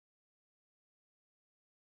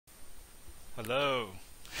Hello.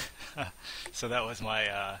 So that was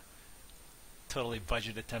my totally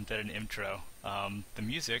budget attempt at an intro. The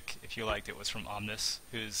music, if you liked it, was from Omnis,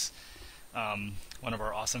 who's one of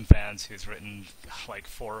our awesome fans who's written like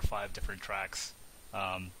 4 or 5 different tracks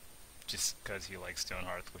just because he likes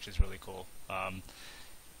Stonehearth, which is really cool.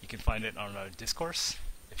 You can find it on our Discourse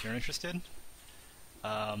if you're interested.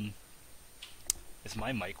 Um, is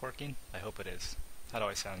my mic working? I hope it is. How do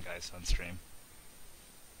I sound, guys, on stream?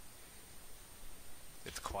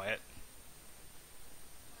 It's quiet.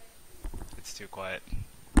 It's too quiet.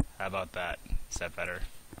 How about that? Is that better?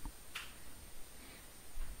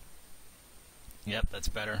 Yep, that's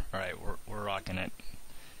better. Alright, we're rocking it.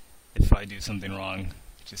 If I do something wrong,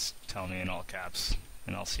 just tell me in all caps,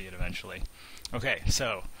 and I'll see it eventually. Okay,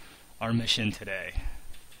 so, our mission today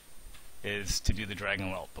is to do the Dragon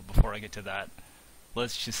Whelp, but before I get to that,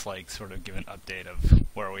 let's just like sort of give an update of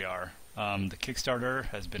where we are. The Kickstarter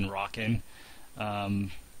has been rocking.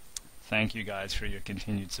 Thank you guys for your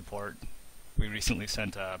continued support. We recently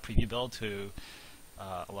sent a preview build to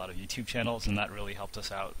a lot of YouTube channels, and that really helped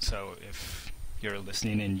us out. So if you're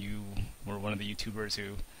listening and you were one of the YouTubers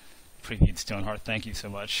who previewed Stonehearth, thank you so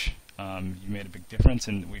much. You made a big difference,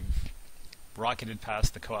 and we've rocketed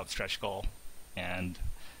past the co-op stretch goal, and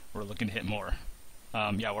we're looking to hit more.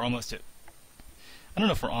 Yeah, we're almost at, I don't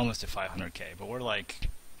know if we're almost at 500k, but we're like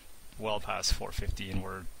well past 450, and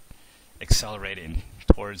we're accelerating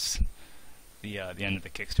towards the end of the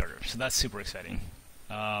Kickstarter. So that's super exciting.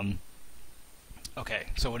 Okay,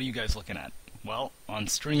 so what are you guys looking at? Well, on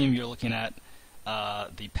stream you're looking at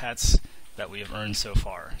the pets that we have earned so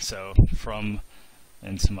far. So from,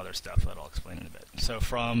 and some other stuff that I'll explain in a bit. So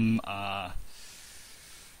from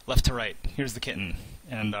left to right, here's the kitten,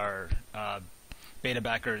 and our beta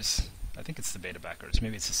backers, I think it's the beta backers,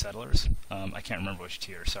 maybe it's the settlers, I can't remember which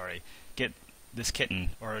tier, sorry, get this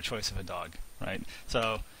kitten, or a choice of a dog, right?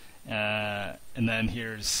 So, and then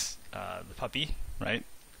here's the puppy, right?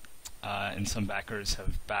 And some backers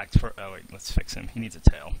have backed for, oh wait, let's fix him, he needs a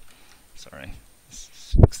tail, sorry,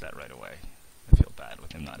 let's fix that right away. I feel bad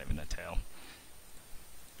with him not having a tail.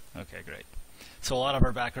 Okay, great. So a lot of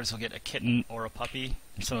our backers will get a kitten or a puppy.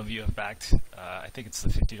 Some of you have backed, I think it's the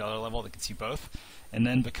 $50 level that gets you both. And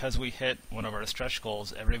then because we hit one of our stretch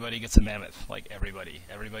goals, everybody gets a mammoth. Like everybody.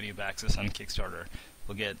 Everybody who backs us on Kickstarter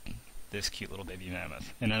will get this cute little baby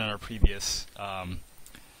mammoth. And in our previous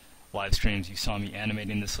live streams, you saw me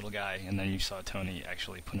animating this little guy, and then you saw Tony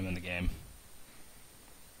actually put him in the game.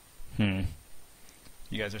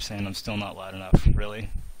 You guys are saying I'm still not loud enough. Really?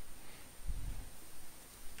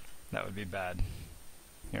 That would be bad.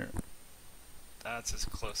 Here. That's as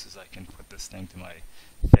close as I can put this thing to my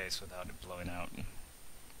face without it blowing out.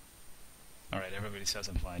 Alright, everybody says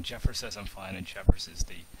I'm fine. Jeffers says I'm fine, and Jeffers is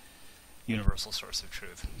the universal source of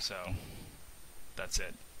truth. So, that's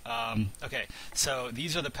it. Okay, so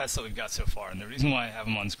these are the pets that we've got so far, and the reason why I have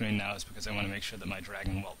them on screen now is because I want to make sure that my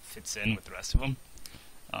Dragon Whelp fits in with the rest of them.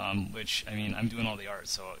 Which, I mean, I'm doing all the art,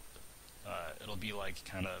 so it'll be like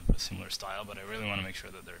kind of a similar style, but I really want to make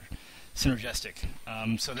sure that they're synergistic.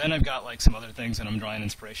 So then I've got like some other things that I'm drawing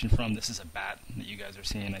inspiration from. This is a bat that you guys are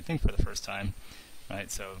seeing, I think, for the first time,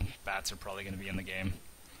 right? So bats are probably going to be in the game.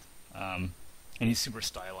 And he's super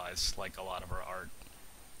stylized, like a lot of our art.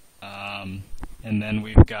 And then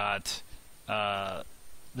we've got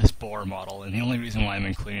this boar model, and the only reason why I'm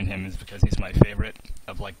including him is because he's my favorite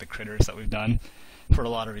of like the critters that we've done. For a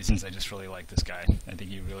lot of reasons, I just really like this guy. I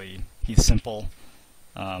think he's simple,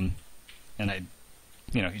 and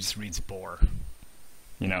he just reads boar,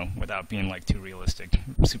 without being like too realistic,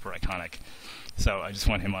 super iconic. So I just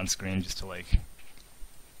want him on screen just to like,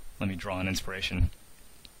 let me draw an inspiration.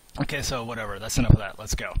 Okay, so whatever, that's enough of that,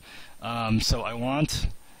 let's go. So I want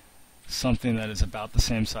something that is about the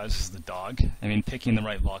same size as the dog. I mean, picking the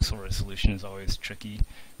right voxel resolution is always tricky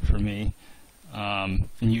for me. And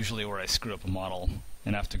usually where I screw up a model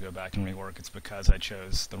and have to go back and rework, it's because I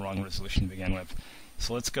chose the wrong resolution to begin with.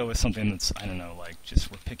 So let's go with something that's, I don't know, like just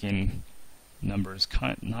we're picking numbers,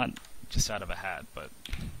 not just out of a hat, but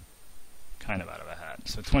kind of out of a hat.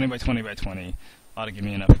 So 20 by 20 by 20 ought to give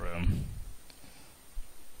me enough room.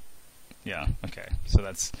 Yeah, okay.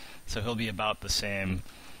 So he'll be about the same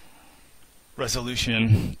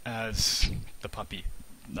resolution as the puppy.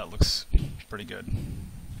 That looks pretty good.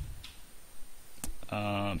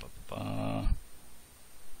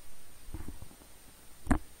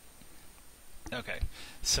 Okay,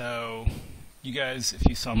 so you guys, if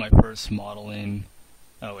you saw my first modeling,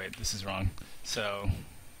 oh wait, this is wrong. So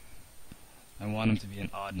I want him to be an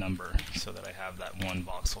odd number so that I have that one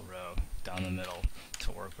voxel row down the middle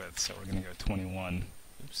to work with. So we're going to go 21.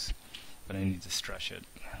 Oops, but I need to stretch it.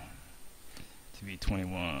 to be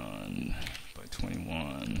 21 by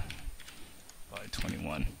 21 by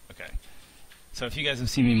 21. Okay. So if you guys have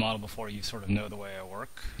seen me model before, you sort of know the way I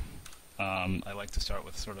work. I like to start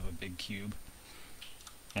with sort of a big cube,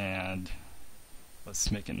 and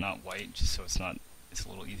let's make it not white, just so it's a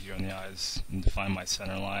little easier on the eyes, and define my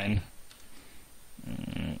center line.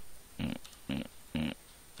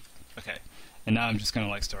 Okay, and now I'm just going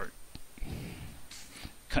to like start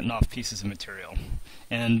cutting off pieces of material.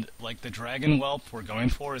 And like the dragon whelp we're going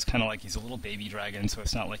for is kind of like he's a little baby dragon, so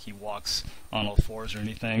it's not like he walks on all fours or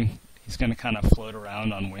anything. He's going to kind of float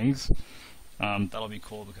around on wings. That'll be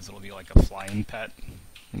cool because it'll be like a flying pet.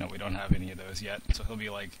 You know, we don't have any of those yet, so he'll be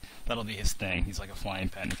like, that'll be his thing. He's like a flying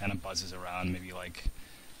pet and he kind of buzzes around, maybe like,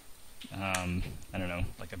 I don't know,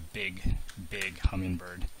 like a big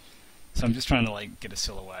hummingbird. So I'm just trying to like get a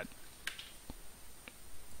silhouette.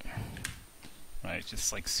 Right,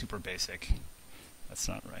 just like super basic. That's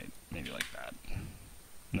not right. Maybe like that.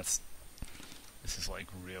 And this is like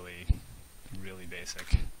really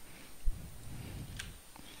basic.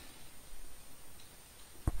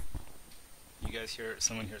 You guys hear,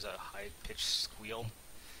 someone hears a high-pitched squeal.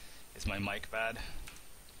 Is my mic bad?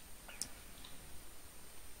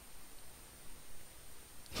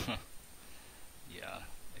 Yeah,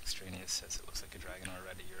 Extraneous says it looks like a dragon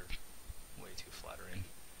already. You're way too flattering.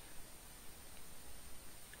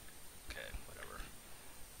 Okay, whatever.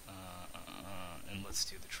 And let's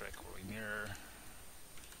do the trick where we mirror.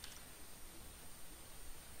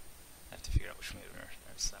 I have to figure out which way to mirror.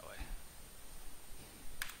 It's that way.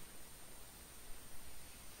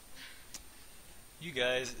 You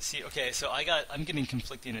guys see, okay, so I'm getting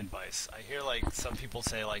conflicting advice. I hear like some people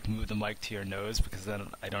say like move the mic to your nose because then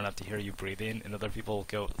I don't have to hear you breathing, and other people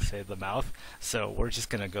go say the mouth. So we're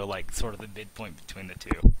just gonna go like sort of the midpoint between the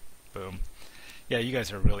two. Boom. Yeah, you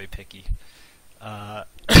guys are really picky.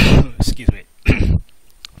 Excuse me.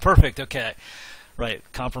 Perfect. Okay. Right.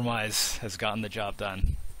 Compromise has gotten the job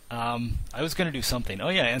done. I was gonna do something. Oh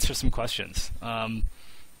yeah, answer some questions.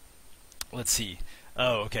 Let's see.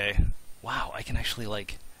 Oh, okay. Wow, I can actually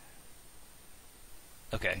like...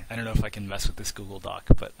 Okay, I don't know if I can mess with this Google Doc,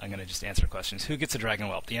 but I'm going to just answer questions. Who gets a dragon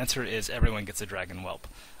whelp? The answer is everyone gets a dragon whelp.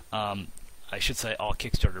 I should say all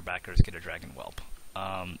Kickstarter backers get a dragon whelp.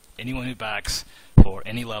 Anyone who backs for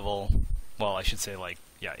any level, well, I should say like,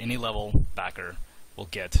 yeah, any level backer will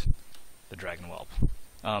get the dragon whelp.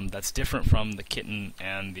 That's different from the kitten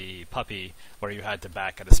and the puppy, where you had to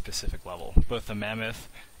back at a specific level. Both the mammoth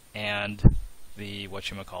and the,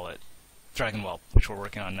 whatchamacallit, dragon whelp, which we're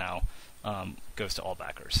working on now, goes to all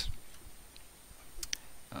backers.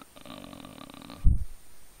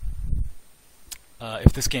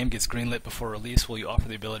 If this game gets greenlit before release, will you offer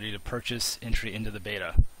the ability to purchase entry into the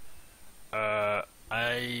beta?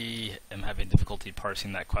 I am having difficulty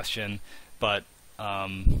parsing that question, but I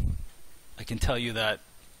can tell you that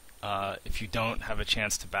if you don't have a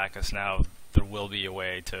chance to back us now, there will be a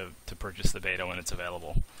way to purchase the beta when it's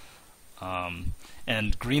available.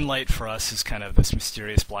 And greenlight for us is kind of this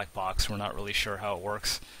mysterious black box. We're not really sure how it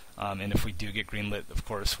works. And if we do get greenlit, of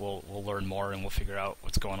course, we'll learn more and we'll figure out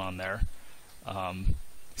what's going on there.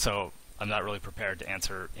 So I'm not really prepared to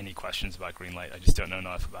answer any questions about greenlight. I just don't know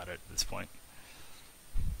enough about it at this point.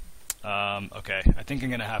 Okay, I think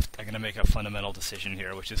I'm gonna make a fundamental decision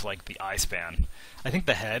here, which is like the eye span. I think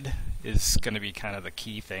the head is gonna be kind of the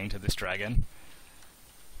key thing to this dragon.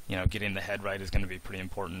 You know, getting the head right is gonna be pretty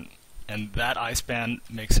important. And that eye span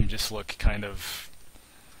makes him just look kind of...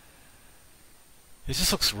 It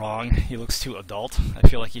just looks wrong. He looks too adult. I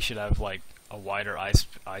feel like he should have like a wider eye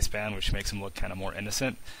span, which makes him look kind of more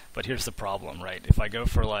innocent. But here's the problem, right? If I go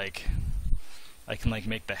for like... I can like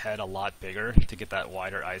make the head a lot bigger to get that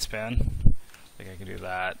wider eye span. Like I can do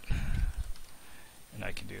that. And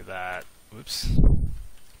I can do that. Oops.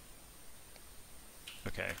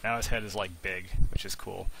 Okay, now his head is like big, which is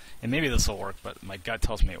cool. And maybe this will work, but my gut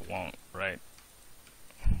tells me it won't, right?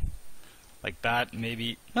 Like that,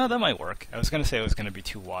 maybe... No, that might work. I was going to say it was going to be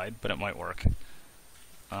too wide, but it might work.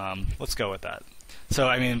 Let's go with that. So,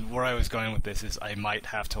 I mean, where I was going with this is I might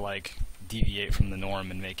have to like deviate from the norm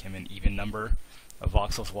and make him an even number of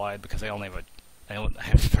voxels wide, because I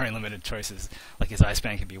have very limited choices. Like his eye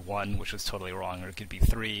span could be 1, which was totally wrong, or it could be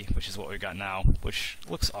 3, which is what we got now, which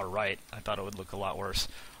looks alright. I thought it would look a lot worse.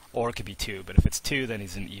 Or it could be 2, but if it's 2, then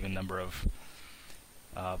he's an even number of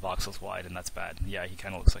voxels wide, and that's bad. Yeah, he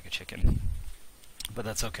kind of looks like a chicken. But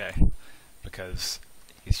that's okay, because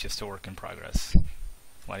he's just a work in progress.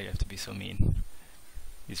 Why do you have to be so mean?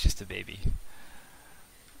 He's just a baby.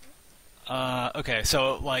 Okay,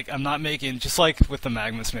 so like I'm not making, just like with the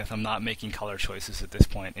Magma Smith, I'm not making color choices at this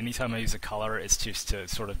point. Anytime I use a color, it's just to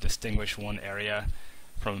sort of distinguish one area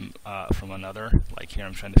from another. Like here,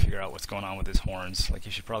 I'm trying to figure out what's going on with his horns. Like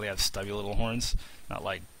you should probably have stubby little horns, not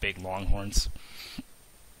like big long horns.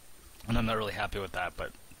 And I'm not really happy with that,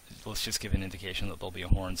 but let's just give an indication that there'll be a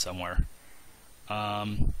horn somewhere.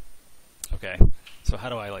 Okay, so how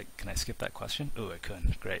do I, like, can I skip that question? Ooh, I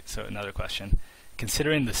could. Great. So another question.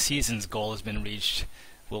 Considering the season's goal has been reached,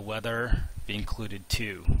 will weather be included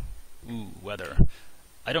too? Ooh, weather.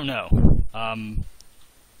 I don't know.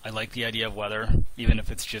 I like the idea of weather, even if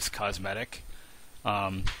it's just cosmetic.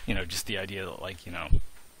 You know, just the idea that, like, you know,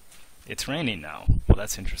 it's raining now. Well,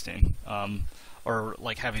 that's interesting. Or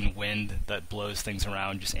like having wind that blows things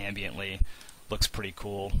around just ambiently looks pretty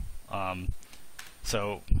cool.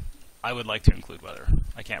 So I would like to include weather.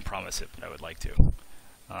 I can't promise it, but I would like to.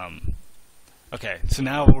 Okay, so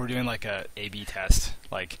now we're doing like a A/B test.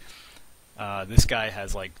 Like this guy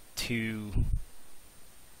has like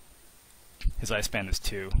his eye span is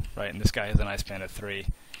 2, right? And this guy has an eye span of 3.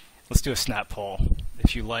 Let's do a snap poll.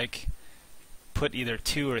 If you like, put either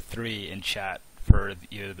 2 or 3 in chat for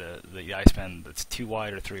either the eye span that's 2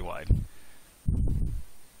 wide or 3 wide.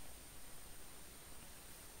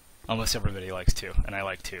 Almost everybody likes 2, and I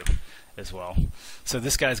like 2 as well. So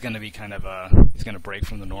this guy's going to be kind of he's going to break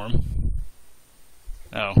from the norm.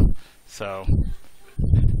 Oh, so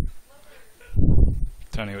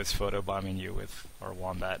Tony was photobombing you with our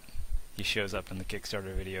wombat. He shows up in the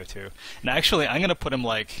Kickstarter video too. And actually, I'm going to put him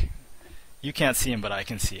like, you can't see him, but I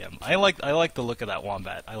can see him. I like the look of that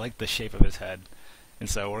wombat. I like the shape of his head, and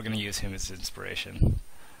so we're going to use him as inspiration.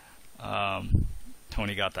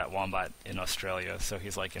 Tony got that wombat in Australia, so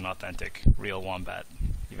he's like an authentic, real wombat.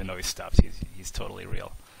 Even though he's stuffed, he's totally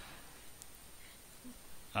real.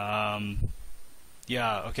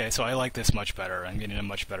 Yeah, okay, so I like this much better. I'm getting a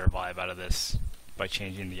much better vibe out of this by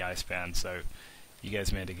changing the eye span, so you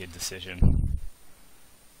guys made a good decision.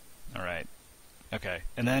 Alright. Okay,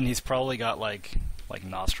 and then he's probably got like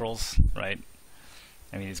nostrils, right?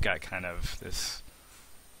 I mean, he's got kind of this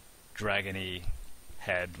dragony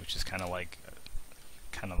head, which is kind of like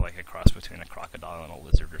a cross between a crocodile and a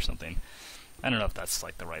lizard or something. I don't know if that's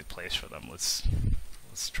like the right place for them. Let's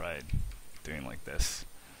try doing like this.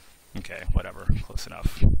 Okay, whatever, close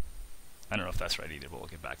enough. I don't know if that's right either, but we'll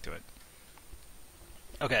get back to it.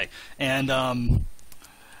 Okay, and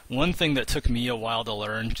one thing that took me a while to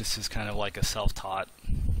learn, just as kind of like a self-taught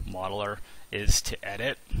modeler, is to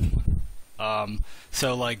edit.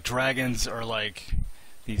 So like dragons are like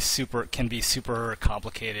these can be super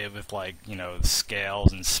complicated with, like, you know,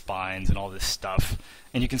 scales and spines and all this stuff.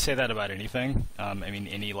 And you can say that about anything. I mean,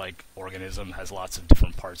 any like organism has lots of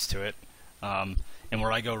different parts to it. And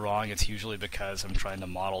where I go wrong, it's usually because I'm trying to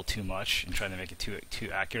model too much and trying to make it too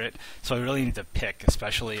accurate. So I really need to pick,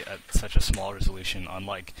 especially at such a small resolution, on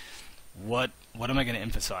like what am I going to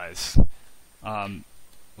emphasize,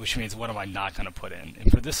 which means what am I not going to put in. And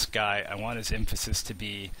for this guy, I want his emphasis to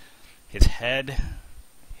be his head,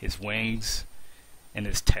 his wings, and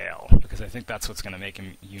his tail, because I think that's what's going to make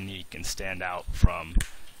him unique and stand out from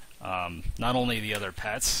not only the other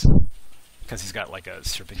pets, because he's got like a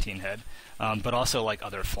serpentine head, but also like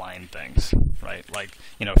other flying things, right? Like,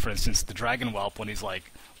 you know, for instance, the dragon whelp, when he's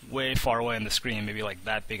like way far away on the screen, maybe like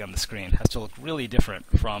that big on the screen, has to look really different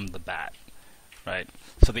from the bat, right?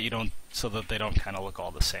 So that they don't kind of look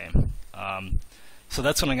all the same. So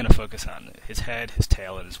that's what I'm going to focus on: his head, his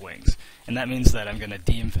tail, and his wings. And that means that I'm going to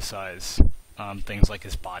de-emphasize things like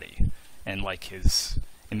his body and like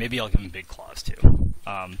and maybe I'll give him big claws too.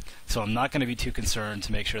 So I'm not going to be too concerned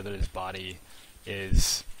to make sure that his body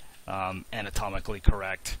is anatomically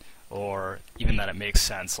correct, or even that it makes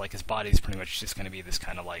sense. Like his body is pretty much just going to be this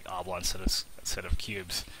kind of like oblong set of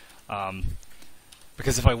cubes.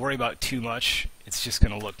 Because if I worry about too much, it's just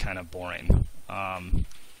going to look kind of boring.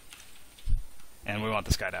 And we want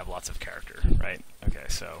this guy to have lots of character, right? Okay,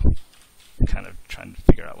 so I'm kind of trying to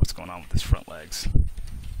figure out what's going on with his front legs.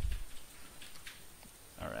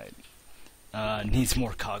 Alright. Needs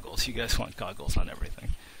more goggles. You guys want goggles on everything.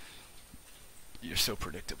 You're so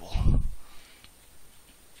predictable.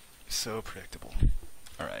 So predictable.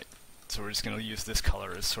 Alright, so we're just going to use this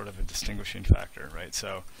color as sort of a distinguishing factor, right?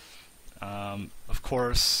 So, of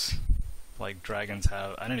course, like dragons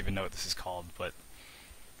have, I don't even know what this is called, but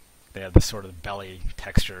they have this sort of belly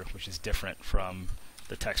texture, which is different from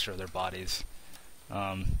the texture of their bodies.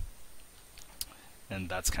 And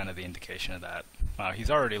that's kind of the indication of that. Wow, he's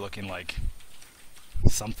already looking like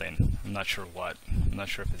something. I'm not sure what. I'm not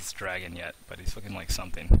sure if it's dragon yet, but he's looking like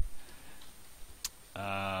something.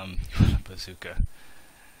 Bazooka.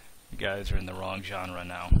 You guys are in the wrong genre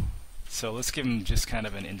now. So let's give him just kind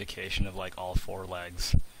of an indication of like all 4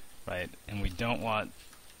 legs, right? And we don't want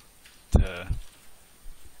to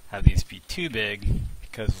have these be too big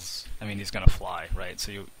because, I mean, he's going to fly, right?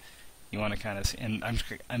 So you want to kind of see, and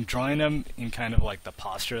I'm drawing him in kind of like the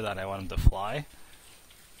posture that I want him to fly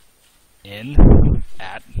in,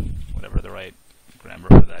 at, whatever the right grammar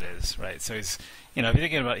for that is, right? So he's, you know, if you're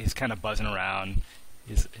thinking about, he's kind of buzzing around,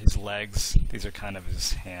 his legs, these are kind of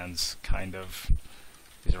his hands, kind of,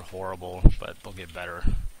 these are horrible, but they'll get better.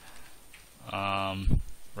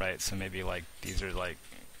 Right, so maybe like, these are like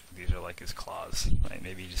his claws, right?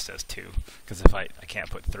 Maybe he just has 2, because if I can't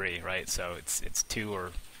put 3, right? So it's 2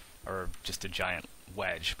 or just a giant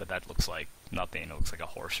wedge, but that looks like nothing. It looks like a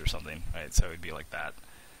horse or something, right? So it'd be like that.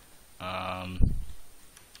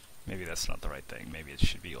 Maybe that's not the right thing. Maybe it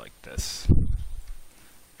should be like this.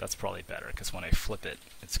 That's probably better, because when I flip it,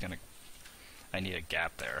 it's gonna, I need a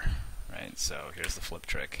gap there, right? So here's the flip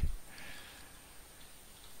trick.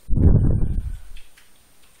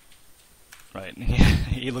 Right,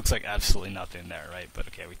 he looks like absolutely nothing there, right? But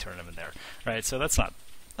okay, we turn him in there, right? So that's not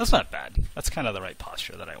bad. That's kind of the right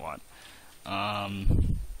posture that I want.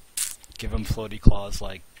 Give him floaty claws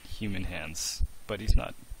like human hands, but he's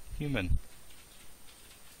not human.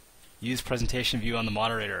 Use presentation view on the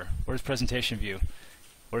moderator. Where's presentation view?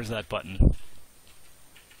 Where's that button?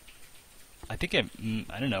 I think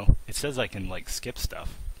I don't know. It says I can like skip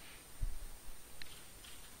stuff.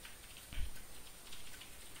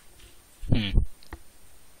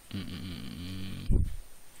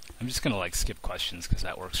 I'm just gonna like skip questions because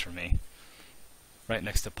that works for me. Right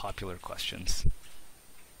next to popular questions.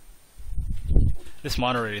 This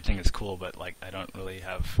moderator thing is cool, but like I don't really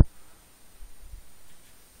have.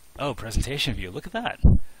 Oh, presentation view. Look at that.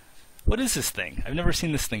 What is this thing? I've never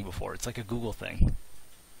seen this thing before. It's like a Google thing.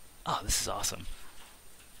 Oh, this is awesome.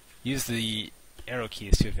 Use the arrow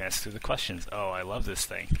keys to advance through the questions. Oh, I love this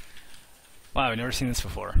thing. Wow, I've never seen this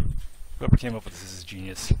before. Whoever came up with this is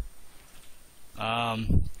genius.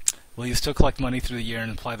 Will you still collect money through the year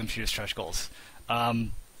and apply them to your stretch goals?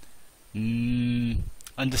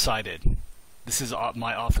 Undecided. This is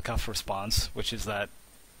my off-the-cuff response, which is that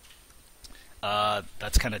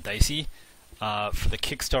that's kind of dicey. For the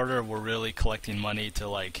Kickstarter, we're really collecting money to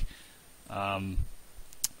like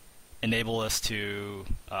enable us to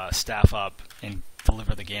staff up and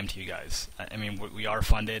deliver the game to you guys. I mean, we are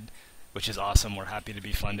funded, which is awesome. We're happy to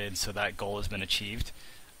be funded, so that goal has been achieved.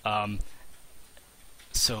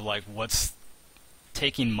 So like, what's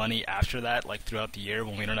taking money after that, like throughout the year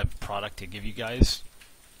when we don't have a product to give you guys?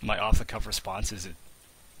 My off-the-cuff response is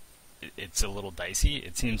it's a little dicey.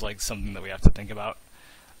 It seems like something that we have to think about.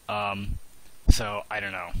 So I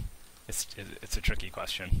don't know. It's a tricky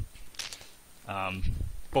question,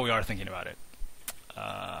 but we are thinking about it.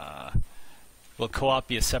 Will co-op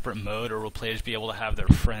be a separate mode, or will players be able to have their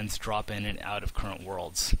friends drop in and out of current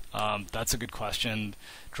worlds? That's a good question.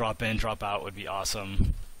 Drop in, drop out would be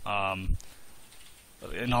awesome.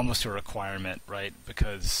 And almost a requirement, right?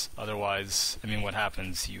 Because otherwise, I mean, what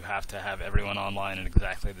happens? You have to have everyone online at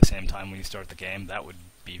exactly the same time when you start the game. That would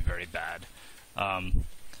be very bad.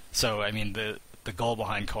 So, I mean, the goal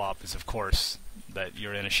behind co-op is, of course, that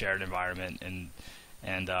you're in a shared environment and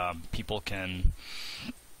people can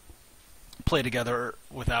play together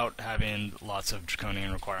without having lots of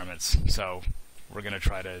draconian requirements. So, we're going to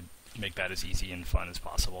try to make that as easy and fun as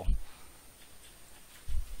possible.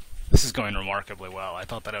 This is going remarkably well. I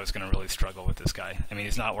thought that I was going to really struggle with this guy. I mean,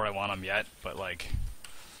 he's not where I want him yet, but like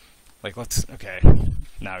okay,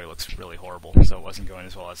 now he looks really horrible, so it wasn't going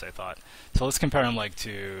as well as I thought. So let's compare him like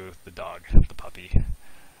to the dog, the puppy.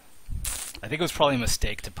 I think it was probably a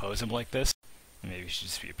mistake to pose him like this. Maybe it should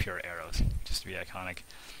just be pure arrows, just to be iconic.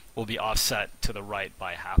 Will be offset to the right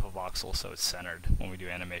by half a voxel, so it's centered when we do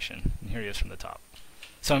animation. And here he is from the top.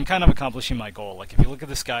 So I'm kind of accomplishing my goal. Like, if you look at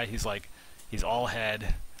this guy, he's all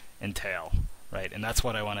head and tail, right? And that's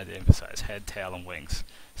what I wanted to emphasize: head, tail, and wings.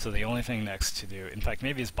 So the only thing next to do, in fact,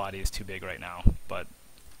 maybe his body is too big right now, but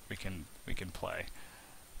we can play.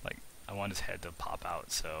 Like, I want his head to pop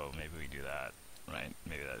out, so maybe we do that, right?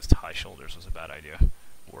 Maybe that his high shoulders was a bad idea,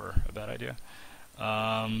 or a bad idea.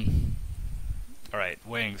 All right,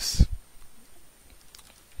 wings.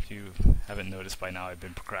 If you haven't noticed by now, I've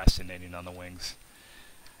been procrastinating on the wings.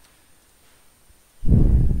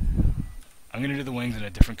 I'm going to do the wings in a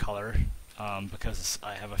different color because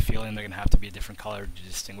I have a feeling they're going to have to be a different color to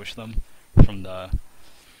distinguish them from the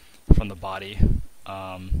body,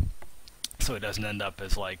 so it doesn't end up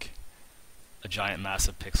as like a giant mass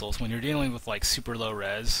of pixels. When you're dealing with like super low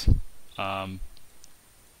res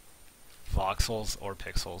voxels or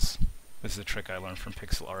pixels, This is a trick I learned from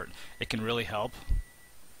pixel art. It can really help.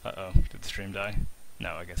 Uh-oh, did the stream die?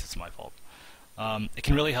 No, I guess it's my fault. It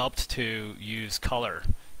can really help to use color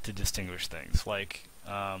to distinguish things, like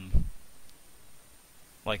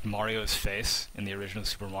Mario's face in the original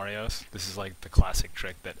Super Mario's. This is like the classic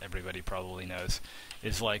trick that everybody probably knows.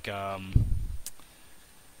 Is like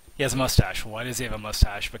he has a mustache. Why does he have a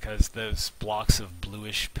mustache? Because those blocks of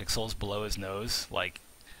bluish pixels below his nose, like,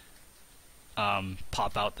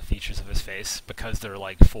 pop out the features of his face. Because there are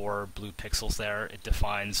like 4 blue pixels there, it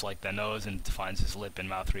defines like the nose and defines his lip and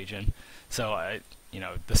mouth region. So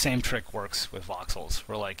the same trick works with voxels.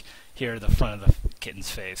 Where like here, the front of the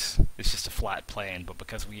kitten's face is just a flat plane, but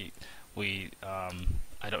because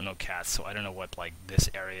I don't know cats, so I don't know what like this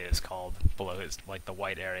area is called below his, like the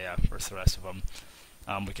white area versus the rest of them.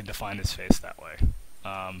 We can define his face that way.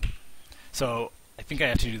 So I think I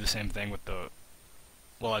have to do the same thing with the.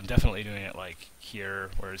 Well, I'm definitely doing it like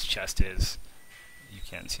here where his chest is. You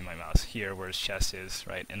can't see my mouse. Here where his chest is,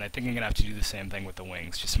 right? And I think I'm gonna have to do the same thing with the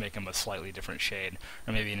wings, just make them a slightly different shade,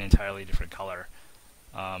 or maybe an entirely different color,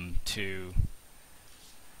 to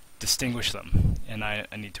distinguish them. And I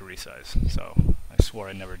need to resize. So I swore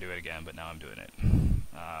I'd never do it again, but now I'm doing it.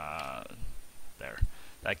 There.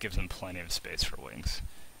 That gives them plenty of space for wings.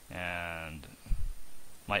 And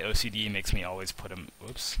my OCD makes me always put them,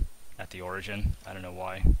 oops, at the origin. I don't know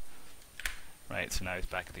why. Right, so now he's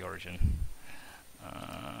back at the origin.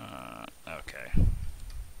 Okay.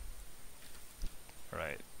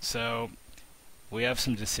 Alright, so we have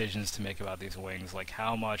some decisions to make about these wings. Like,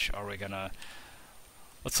 how much are we gonna...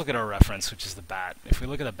 Let's look at our reference, which is the bat. If we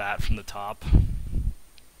look at the bat from the top,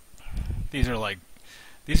 these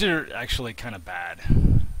are actually kind of bad.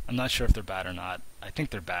 I'm not sure if they're bad or not. I think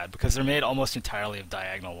they're bad because they're made almost entirely of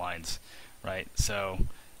diagonal lines, right? So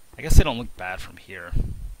I guess they don't look bad from here.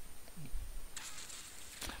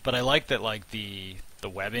 But I like that like the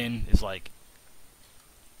webbing is like,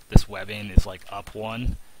 this webbing is like up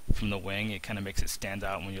one from the wing. It kind of makes it stand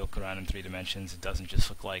out when you look around in 3 dimensions. It doesn't just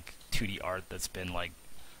look like 2D art that's been like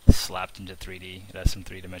slapped into 3D. It has some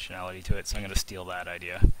 3-dimensionality to it, so I'm going to steal that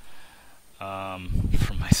idea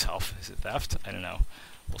from myself. Is it theft? I don't know.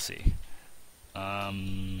 We'll see. What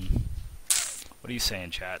are you saying,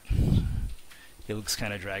 chat? He looks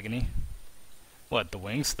kind of dragony. What, the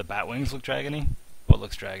wings? The bat wings look dragony? What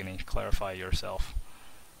looks dragony? Clarify yourself.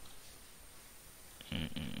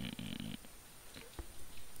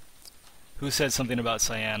 Who said something about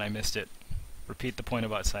cyan? I missed it. Repeat the point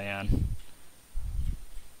about cyan.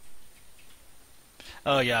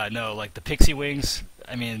 Oh yeah, no, like the pixie wings,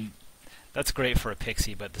 I mean, that's great for a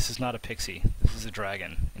pixie, but this is not a pixie. This is a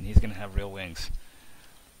dragon, and he's going to have real wings.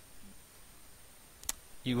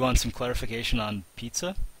 You want some clarification on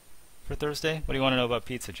pizza for Thursday? What do you want to know about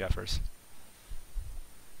pizza, Jeffers?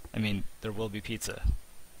 I mean, there will be pizza,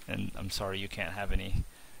 and I'm sorry you can't have any,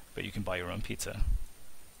 but you can buy your own pizza.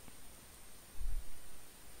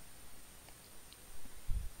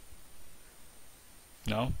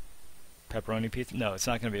 No? Pepperoni pizza? No, it's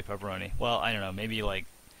not going to be a pepperoni. Well, I don't know, maybe like,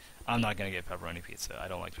 I'm not going to get pepperoni pizza. I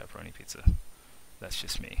don't like pepperoni pizza. That's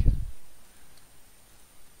just me.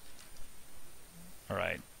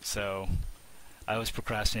 Alright, so I was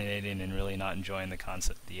procrastinating and really not enjoying the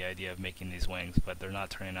concept, the idea of making these wings, but they're not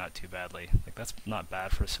turning out too badly. Like, that's not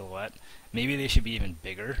bad for a silhouette. Maybe they should be even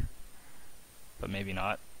bigger, but maybe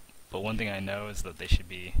not. But one thing I know is that they should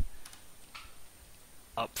be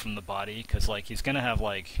up from the body, because like he's gonna have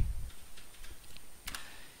like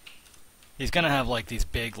these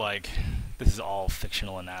big, like, this is all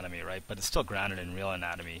fictional anatomy, right? But it's still grounded in real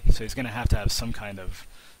anatomy. So he's gonna have to have some kind of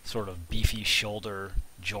sort of beefy shoulder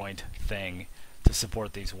joint thing to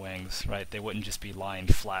support these wings, right? They wouldn't just be lying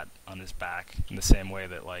flat on his back in the same way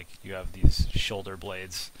that like you have these shoulder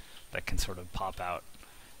blades that can sort of pop out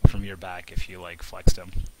from your back if you like flexed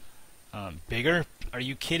them. Bigger? Are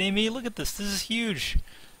you kidding me? Look at this. This is huge.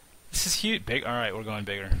 This is huge. Big. All right, we're going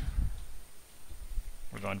bigger.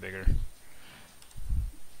 We're going bigger.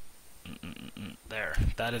 There.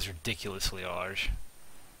 That is ridiculously large.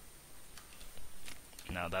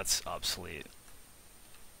 Now that's obsolete.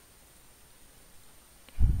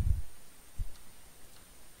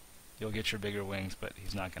 You'll get your bigger wings, but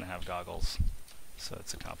he's not going to have goggles. So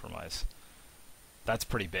it's a compromise. That's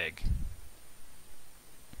pretty big.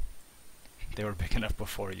 They were big enough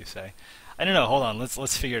before, you say. I don't know, hold on,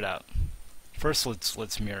 let's figure it out. First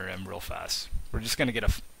let's mirror him real fast. We're just gonna get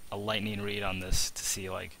a lightning read on this to see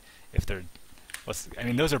like if they're I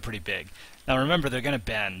mean those are pretty big. Now remember they're gonna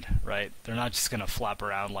bend, right? They're not just gonna flap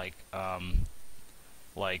around like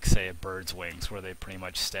say a bird's wings where they pretty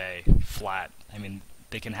much stay flat. I mean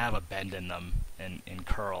they can have a bend in them and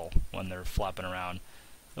curl when they're flopping around.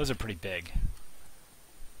 Those are pretty big.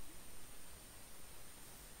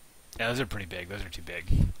 Yeah, those are pretty big. Those are too big.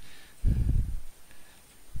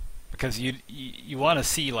 Because you want to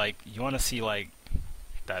see like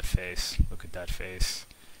that face. Look at that face,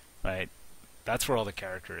 right? That's where all the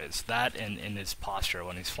character is. That and in his posture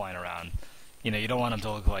when he's flying around. You know, you don't want him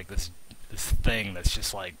to look like this thing that's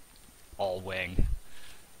just like all wing.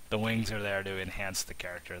 The wings are there to enhance the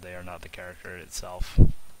character. They are not the character itself.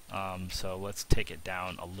 So let's take it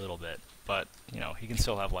down a little bit. But you know, he can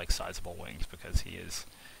still have like sizable wings because he is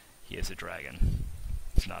a dragon.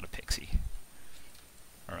 He's not a pixie.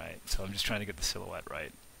 Alright, so I'm just trying to get the silhouette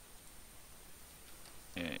right.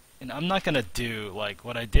 And I'm not gonna do like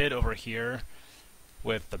what I did over here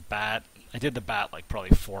with the bat. I did the bat like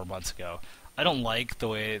probably 4 months ago. I don't like the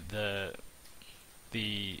way the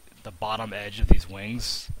bottom edge of these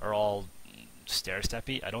wings are all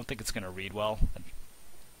stair-steppy. I don't think it's gonna read well.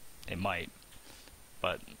 It might,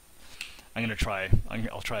 but I'm gonna try.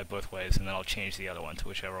 I'll try it both ways, and then I'll change the other one to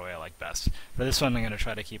whichever way I like best. For this one, I'm gonna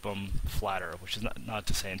try to keep them flatter, which is not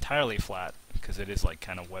to say entirely flat, because it is like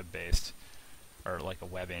kind of web-based, or like a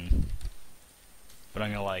webbing. But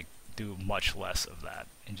I'm gonna like do much less of that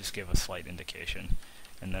and just give a slight indication.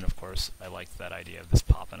 And then of course I liked that idea of this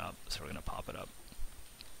popping up, so we're gonna pop it up.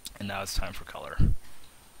 And now it's time for color.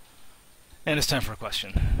 And it's time for a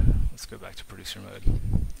question. Let's go back to producer mode.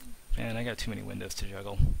 Man, I got too many windows to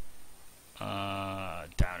juggle. Down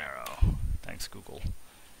arrow. Thanks, Google.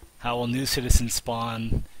 How will new citizens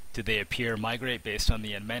spawn? Do they appear, migrate based on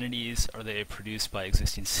the amenities? Are they produced by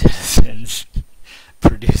existing citizens?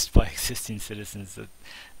 Produced by existing citizens.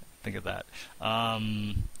 Think of that.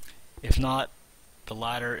 If not, the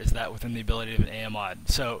latter, is that within the ability of an AM mod?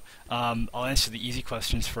 So I'll answer the easy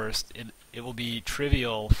questions first. It will be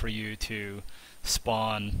trivial for you to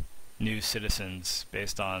spawn new citizens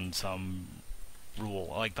based on some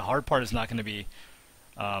rule. Like the hard part is not going to be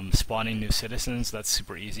spawning new citizens. That's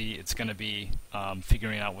super easy. It's going to be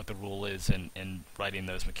figuring out what the rule is and writing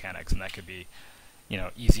those mechanics, and that could be, you know,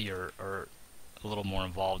 easy or a little more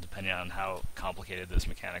involved depending on how complicated those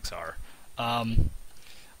mechanics are.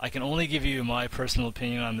 I can only give you my personal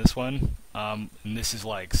opinion on this one, and this is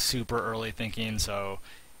like super early thinking, so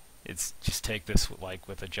it's just take this like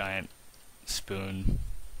with a giant spoon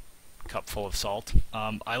cup full of salt.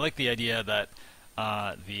 I like the idea that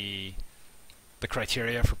the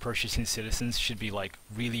criteria for purchasing citizens should be like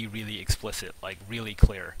really explicit, like really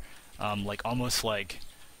clear, like almost like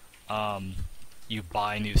you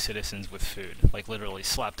buy new citizens with food, like literally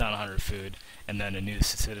slap down 100 food, and then a new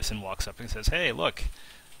citizen walks up and says, "Hey, look,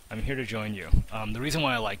 I'm here to join you." The reason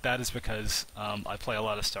why I like that is because I play a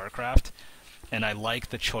lot of StarCraft, and I like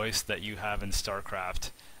the choice that you have in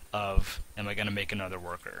StarCraft of, am I going to make another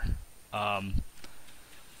worker?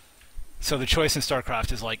 So the choice in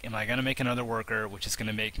StarCraft is like, am I going to make another worker, which is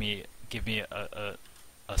going to give me a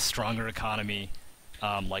stronger economy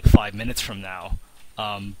like 5 minutes from now,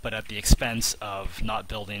 but at the expense of not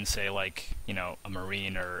building, say, like, you know, a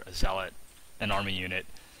Marine or a Zealot, an army unit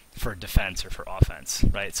for defense or for offense,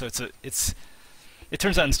 right? So it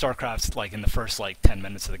turns out in StarCraft, like in the first like 10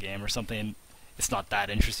 minutes of the game or something, it's not that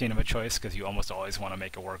interesting of a choice because you almost always want to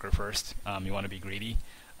make a worker first. You want to be greedy,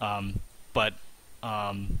 but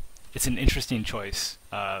it's an interesting choice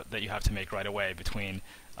that you have to make right away between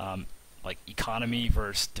like economy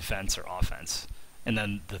versus defense or offense. And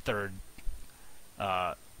then the third,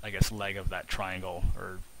 I guess, leg of that triangle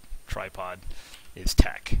or tripod is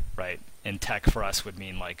tech, right? And tech for us would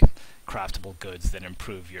mean like craftable goods that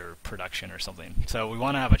improve your production or something. So we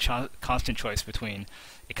want to have a constant choice between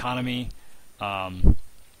economy,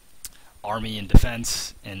 army and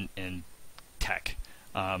defense, and tech.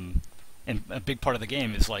 And a big part of the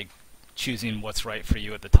game is like choosing what's right for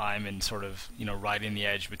you at the time and sort of, you know, riding the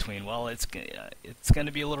edge between, well, it's going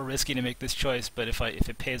to be a little risky to make this choice, but if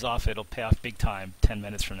it pays off, it'll pay off big time 10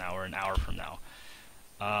 minutes from now or an hour from now.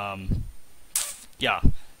 Yeah,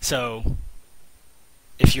 so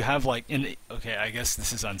if you have like, okay, I guess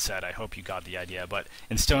this is unsaid, I hope you got the idea, but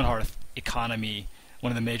in Stonehearth, economy,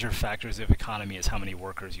 one of the major factors of economy is how many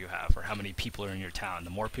workers you have or how many people are in your town.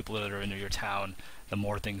 The more people that are in your town, the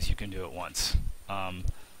more things you can do at once,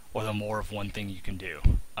 or the more of one thing you can do.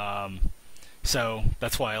 So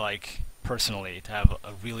that's why I like, personally, to have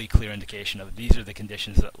a really clear indication of these are the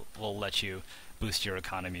conditions that will let you boost your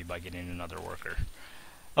economy by getting another worker.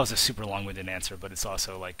 That was a super long-winded answer, but it's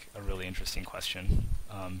also like a really interesting question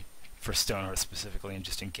for Stonehearth specifically, and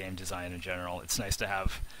just in game design in general. It's nice to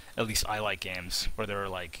have, at least I like games where there are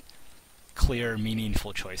like clear,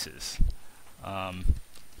 meaningful choices.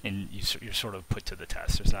 and you're sort of put to the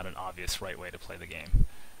test. There's not an obvious right way to play the game.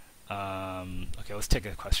 Okay, let's take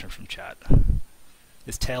a question from chat.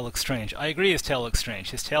 His tail looks strange. I agree his tail looks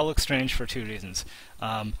strange. His tail looks strange for two reasons.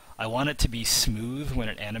 I want it to be smooth when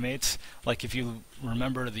it animates. Like if you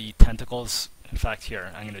remember the tentacles, in fact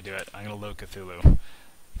here, I'm going to do it. I'm going to load Cthulhu.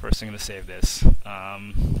 First I'm going to save this.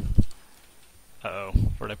 Uh-oh,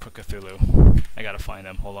 where'd I put Cthulhu? I gotta find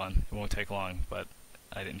him, hold on. It won't take long, but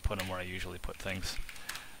I didn't put him where I usually put things.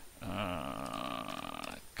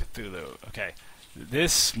 Cthulhu, okay.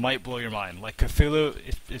 This might blow your mind. Like Cthulhu,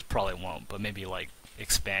 it probably won't, but maybe like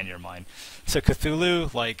expand your mind. So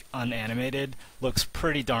Cthulhu, like unanimated, looks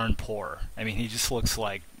pretty darn poor. I mean, he just looks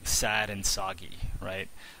like sad and soggy, right?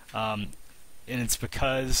 And it's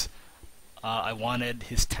because I wanted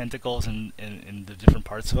his tentacles and the different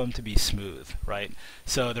parts of him to be smooth, right?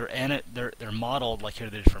 So they're modeled like here are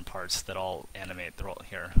the different parts that all animate. They're all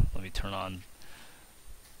here. Let me turn on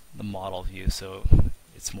the model view so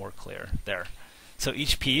it's more clear. There. So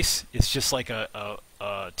each piece is just like a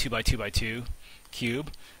 2x2x2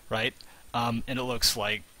 cube, right? And it looks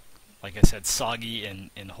like I said, soggy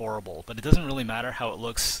and horrible. But it doesn't really matter how it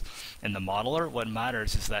looks in the modeler. What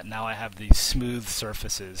matters is that now I have these smooth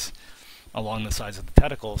surfaces along the sides of the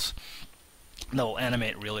tentacles that will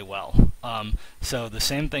animate really well. So the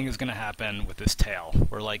same thing is going to happen with this tail,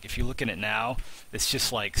 where like if you look at it now, it's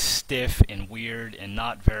just like stiff and weird and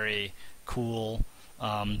not very cool. But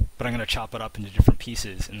I'm going to chop it up into different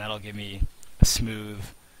pieces, and that'll give me a smooth,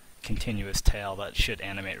 continuous tail that should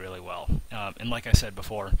animate really well. And like I said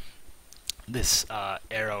before, this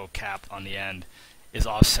arrow cap on the end is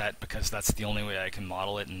offset because that's the only way I can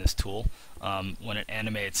model it in this tool. When it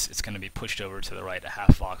animates, it's going to be pushed over to the right a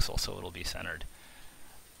half voxel, so it'll be centered.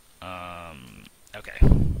 Okay.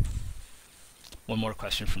 One more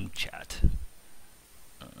question from chat.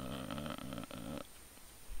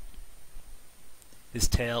 His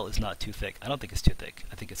tail is not too thick. I don't think it's too thick.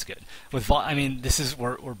 I think it's good. With I mean, this is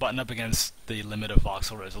we're butting up against the limit of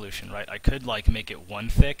voxel resolution, right? I could like make it one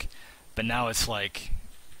thick, but now it's like,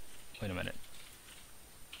 wait a minute.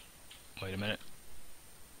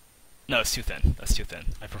 No, it's too thin. That's too thin.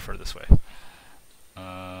 I prefer this way.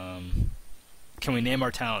 Can we name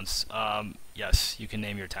our towns? Yes, you can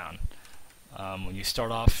name your town. When you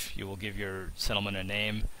start off, you will give your settlement a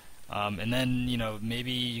name, and then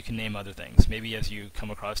maybe you can name other things. Maybe as you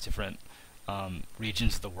come across different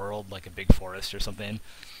regions of the world, like a big forest or something,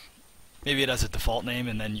 maybe it has a default name,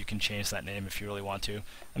 and then you can change that name if you really want to.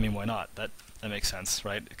 I mean, why not? That makes sense,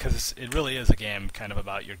 right? Because it really is a game kind of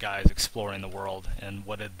about your guys exploring the world. And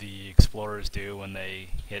what did the explorers do when they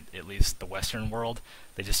hit at least the Western world?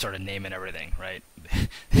 They just started naming everything, right?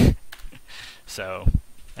 So,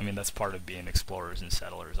 I mean, that's part of being explorers and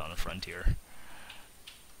settlers on a frontier.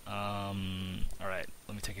 Alright,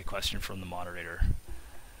 let me take a question from the moderator.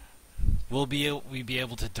 Will we be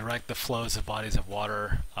able to direct the flows of bodies of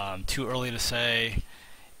water? Too early to say.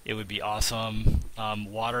 It would be awesome.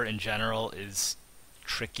 Water in general is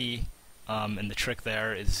tricky, and the trick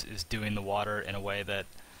there is doing the water in a way that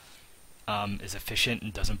is efficient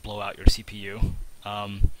and doesn't blow out your CPU.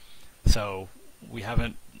 So we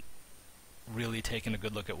haven't really taken a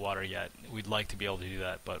good look at water yet. We'd like to be able to do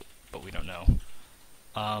that, but we don't know.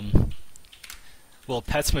 Will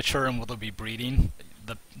pets mature and will there be breeding?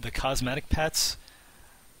 The cosmetic pets,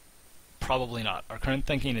 probably not. Our current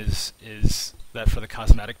thinking is that for the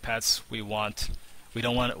cosmetic pets, we're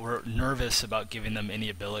nervous about giving them any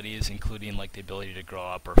abilities, including like the ability to grow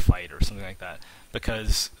up or fight or something like that,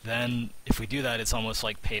 because then if we do that, it's almost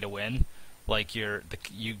like pay to win. Like you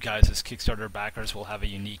guys as Kickstarter backers will have a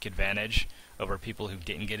unique advantage over people who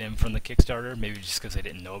didn't get in from the Kickstarter, maybe just because they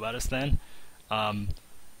didn't know about us then, and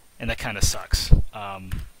that kind of sucks.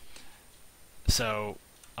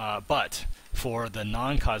 But for the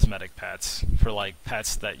non-cosmetic pets, for like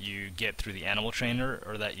pets that you get through the animal trainer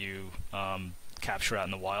or that you capture out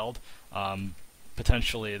in the wild,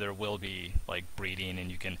 potentially there will be like breeding,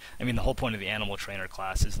 and you can. I mean, the whole point of the animal trainer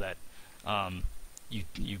class is that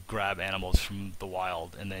you grab animals from the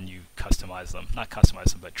wild and then you customize them, not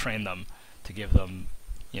customize them, but train them to give them,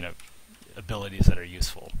 abilities that are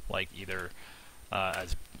useful, like either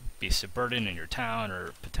as beasts of burden in your town,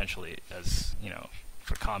 or potentially as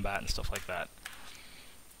for combat and stuff like that.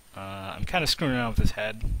 I'm kind of screwing around with his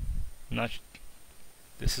head.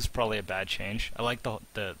 This is probably a bad change. I like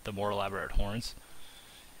the more elaborate horns.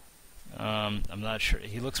 I'm not sure.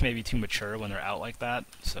 He looks maybe too mature when they're out like that,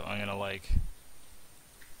 so I'm gonna like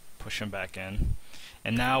push him back in.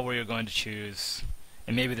 And now we're going to choose,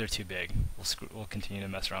 and maybe they're too big. We'll continue to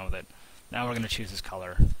mess around with it. Now we're going to choose his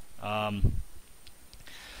color.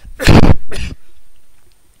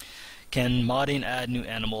 Can modding add new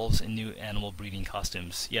animals and new animal breeding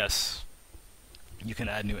costumes? Yes, you can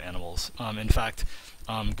add new animals. In fact,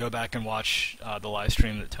 go back and watch the live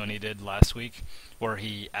stream that Tony did last week, where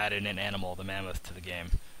he added an animal, the mammoth, to the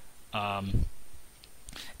game.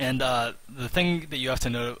 The thing that you have to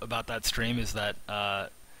know about that stream is that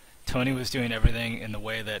Tony was doing everything in the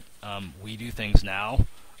way that we do things now,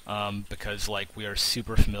 because like we are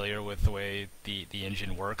super familiar with the way the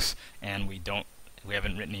engine works, and we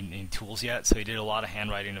haven't written any tools yet, so he did a lot of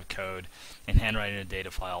handwriting of code and handwriting of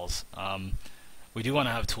data files. We do want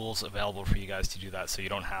to have tools available for you guys to do that, so you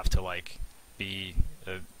don't have to like be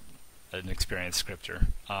an experienced scripter.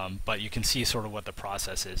 But you can see sort of what the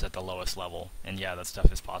process is at the lowest level, and yeah, that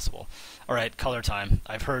stuff is possible. All right, color time.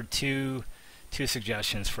 I've heard two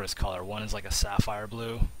suggestions for his color. One is like a sapphire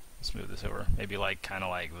blue. Let's move this over. Maybe like kind of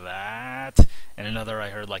like that. And another I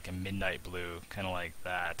heard like a midnight blue, kind of like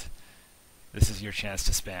that. This is your chance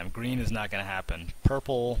to spam. Green is not going to happen.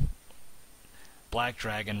 Purple, black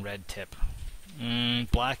dragon, red tip.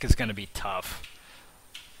 Black is going to be tough.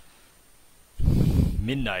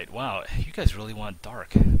 Midnight. Wow, you guys really want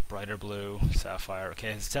dark. Brighter blue, sapphire. Okay,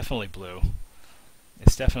 it's definitely blue.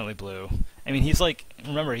 It's definitely blue. I mean, he's like,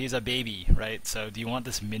 remember, he's a baby, right? So do you want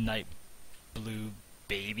this midnight blue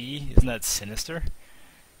baby? Isn't that sinister?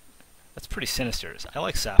 That's pretty sinister. I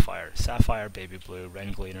like sapphire. Sapphire, baby blue,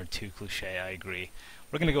 Ren Gleaner, too cliche, I agree.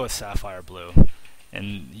 We're going to go with sapphire blue.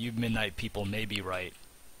 And you midnight people may be right.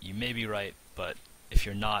 You may be right, but if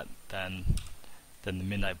you're not, then the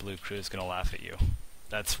midnight blue crew is going to laugh at you.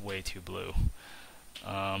 That's way too blue.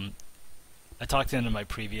 I talked into my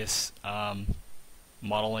previous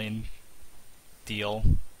modeling deal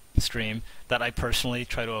stream that I personally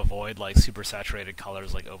try to avoid like super saturated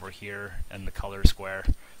colors like over here and the color square.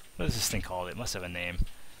 What is this thing called? It must have a name.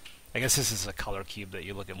 I guess this is a color cube that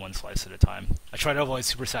you look at one slice at a time. I try to avoid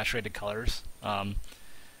super saturated colors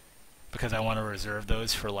because I want to reserve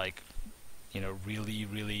those for like, you know, really,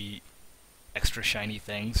 really extra shiny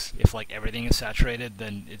things. If like everything is saturated,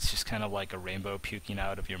 then it's just kind of like a rainbow puking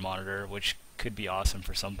out of your monitor, which could be awesome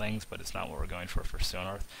for some things, but it's not what we're going for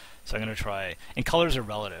Stonehearth. So I'm going to try, and colors are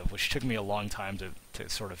relative, which took me a long time to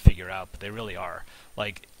sort of figure out, but they really are.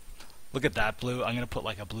 Like, look at that blue. I'm going to put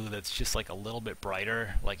like a blue that's just like a little bit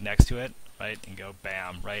brighter, like next to it, right, and go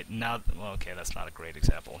bam, right? Now, well, okay, that's not a great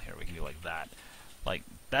example. Here we can do like that. Like,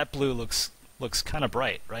 that blue looks kind of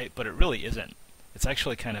bright, right? But it really isn't. It's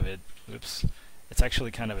actually kind of a, oops, it's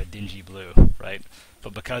actually kind of a dingy blue, right?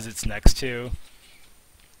 But because it's next to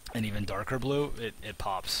an even darker blue, it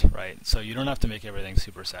pops, right? So you don't have to make everything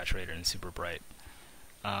super saturated and super bright.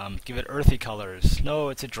 Give it earthy colors. No,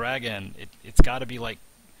 it's a dragon. It's got to be like,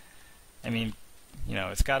 I mean, you know,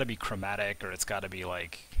 it's got to be chromatic, or it's got to be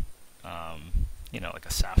like, you know, like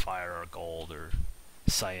a sapphire or a gold or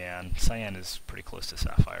cyan. Cyan is pretty close to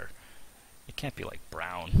sapphire. It can't be like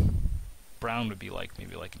brown. Brown would be like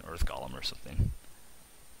maybe like an earth golem or something.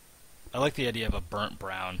 I like the idea of a burnt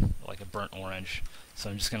brown, like a burnt orange. So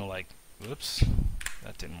I'm just gonna like, whoops,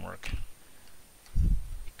 that didn't work.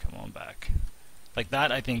 Come on back. Like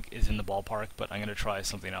that I think is in the ballpark, but I'm gonna try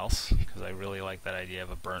something else because I really like that idea of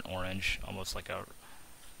a burnt orange, almost like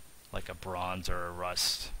a bronze or a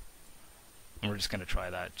rust. And we're just gonna try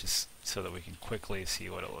that just so that we can quickly see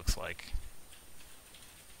what it looks like.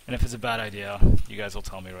 And if it's a bad idea, you guys will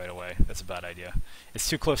tell me right away. That's a bad idea. It's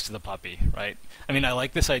too close to the puppy, right? I mean, I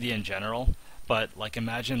like this idea in general, but like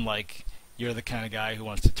imagine like you're the kind of guy who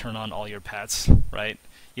wants to turn on all your pets, right?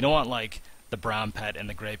 You don't want like the brown pet and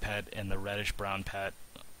the gray pet and the reddish brown pet.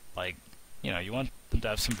 Like, you know, you want them to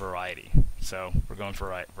have some variety. So we're going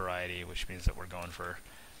for variety, which means that we're going for,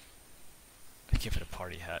 give it a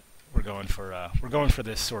party hat. We're going for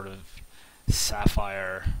this sort of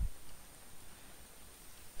sapphire,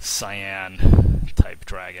 cyan type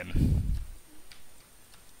dragon.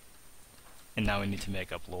 And now we need to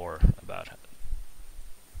make up lore about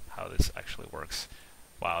how this actually works.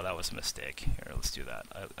 Wow, that was a mistake. Here, let's do that.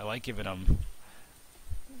 I like giving them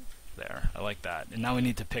there. I like that. And now we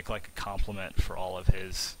need to pick like a complement for all of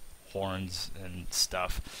his horns and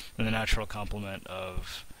stuff. And the natural complement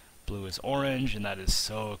of blue is orange, and that is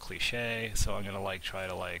so cliche. So I'm gonna like try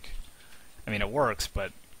to like, I mean it works,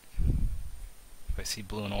 but if I see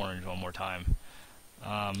blue and orange one more time. So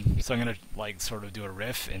I'm gonna like sort of do a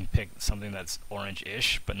riff and pick something that's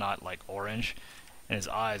orange-ish, but not like orange. And his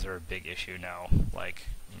eyes are a big issue now. Like,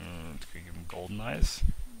 could we give him golden eyes?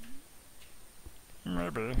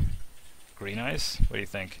 Maybe. Green eyes? What do you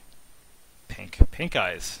think? Pink. Pink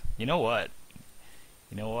eyes. You know what?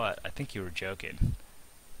 You know what? I think you were joking.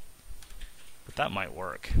 But that might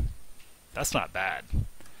work. That's not bad.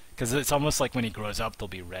 Because it's almost like when he grows up, they'll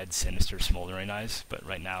be red, sinister, smoldering eyes. But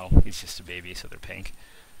right now, he's just a baby, so they're pink.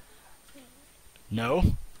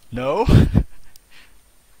 No? No?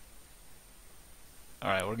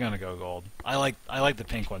 Alright, we're gonna go gold. I like the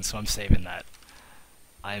pink one, so I'm saving that.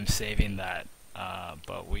 I am saving that,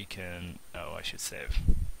 but we can... Oh, I should save.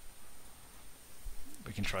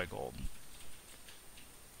 We can try gold.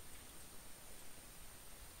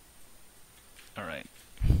 Alright.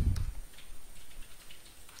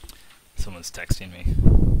 Someone's texting me.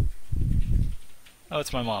 Oh,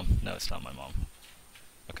 it's my mom. No, it's not my mom.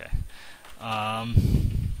 Okay.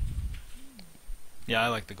 Yeah, I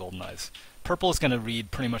like the golden eyes. Purple is going to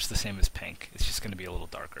read pretty much the same as pink. It's just going to be a little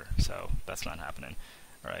darker, so that's not happening.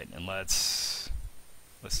 Alright, and let's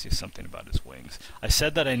do something about his wings. I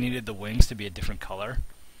said that I needed the wings to be a different color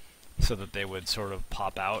so that they would sort of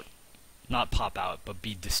pop out. Not pop out, but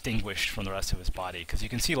be distinguished from the rest of his body. Because you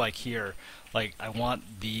can see, like here, like I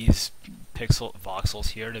want these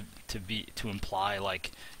voxels here to imply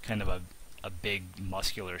like kind of a big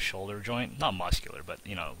muscular shoulder joint. Not muscular, but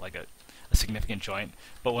you know, like a significant joint.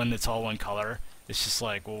 But when it's all one color, it's just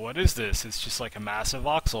like, well, what is this? It's just like a mass of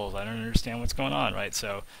voxels. I don't understand what's going on, right?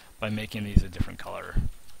 So by making these a different color,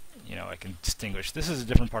 you know, I can distinguish this is a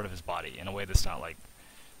different part of his body in a way that's not like,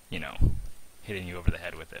 you know, hitting you over the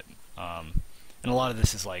head with it. And a lot of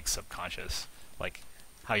this is like subconscious, like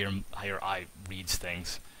how your eye reads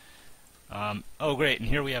things. Oh great, and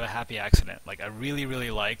here we have a happy accident. Like I really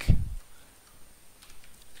like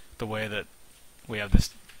the way that we have this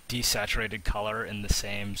desaturated color in the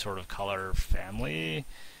same sort of color family.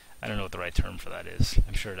 I don't know what the right term for that is.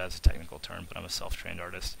 I'm sure it has a technical term, but I'm a self-trained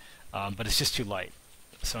artist. But it's just too light.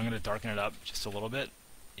 So I'm going to darken it up just a little bit.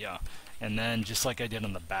 Yeah. And then just like I did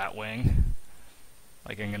on the bat wing,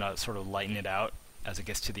 like I'm going to sort of lighten it out as it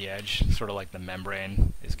gets to the edge, sort of like the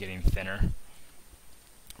membrane is getting thinner.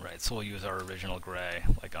 Right, so we'll use our original gray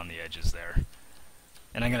like on the edges there.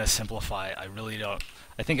 And I'm going to simplify. I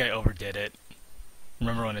think I overdid it.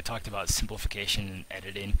 Remember when I talked about simplification and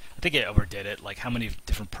editing? I think I overdid it. Like how many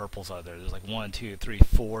different purples are there? There's like 1, 2, 3,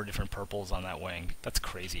 4 different purples on that wing. That's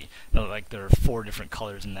crazy. No, like there are 4 different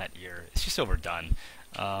colors in that ear. It's just overdone.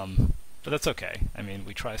 But that's okay. I mean,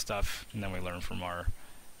 we try stuff and then we learn from our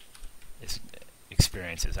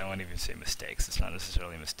experiences. I won't even say mistakes. It's not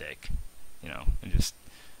necessarily a mistake, you know, and just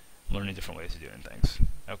learning different ways of doing things.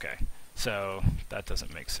 Okay, so that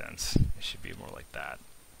doesn't make sense. It should be more like that.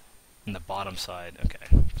 And the bottom side,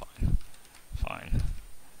 okay, fine.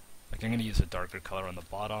 Like I'm going to use a darker color on the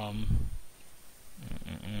bottom.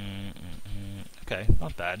 Okay,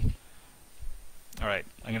 not bad. Alright,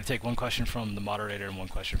 I'm going to take one question from the moderator and one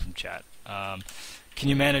question from chat. Can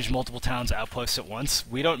you manage multiple towns' outposts at once?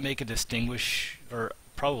 We don't make a distinguish, or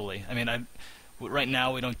probably. I mean, right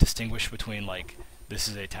now we don't distinguish between like this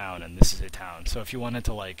is a town and this is a town. So if you wanted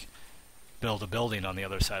to like build a building on the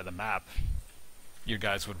other side of the map, your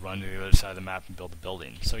guys would run to the other side of the map and build a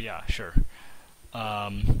building. So yeah, sure.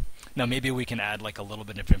 Now maybe we can add like a little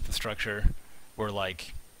bit of infrastructure where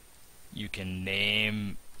like you can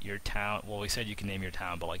name your town. Well, we said you can name your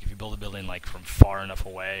town, but like if you build a building like from far enough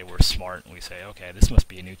away, we're smart and we say, okay, this must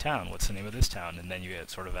be a new town. What's the name of this town? And then you get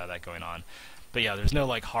sort of have that going on. But yeah, there's no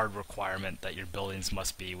like hard requirement that your buildings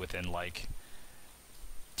must be within like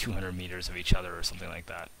 200 meters of each other or something like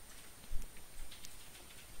that.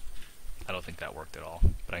 I don't think that worked at all,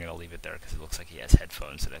 but I'm going to leave it there because it looks like he has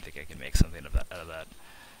headphones and I think I can make something of that, out of that.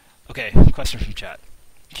 Okay, question from chat.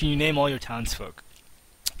 Can you name all your townsfolk?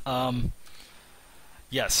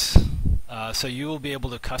 Yes. So you will be able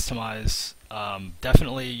to customize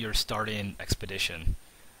definitely your starting expedition.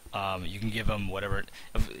 You can give them whatever.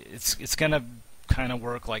 It's going to kind of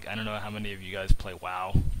work like, I don't know how many of you guys play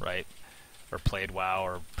WoW, right? Or played WoW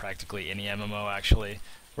or practically any MMO actually,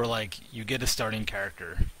 where like you get a starting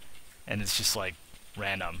character and it's just like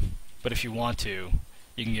random. But if you want to,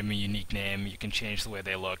 you can give them a unique name, you can change the way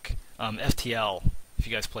they look. FTL, if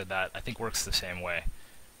you guys played that, I think works the same way.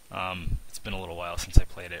 It's been a little while since I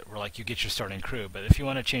played it, where like you get your starting crew, but if you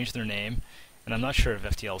want to change their name, and I'm not sure if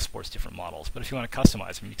FTL supports different models, but if you want to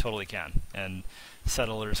customize them, you totally can. And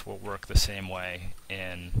settlers will work the same way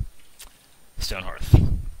in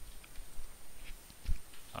Stonehearth.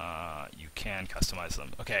 You can customize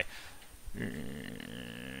them. Okay.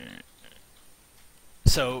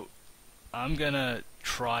 So I'm gonna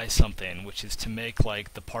try something, which is to make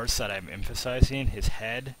like the parts that I'm emphasizing, his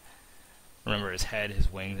head. Remember his head,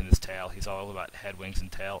 his wings, and his tail. He's all about head, wings,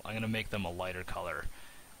 and tail. I'm gonna make them a lighter color.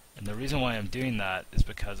 And the reason why I'm doing that is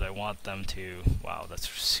because I want them to... Wow, that's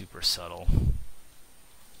super subtle.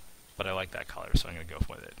 But I like that color, so I'm gonna go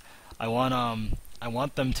with it. I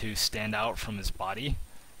want them to stand out from his body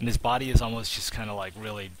and his body is almost just kind of like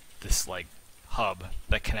really this like hub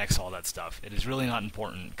that connects all that stuff. It is really not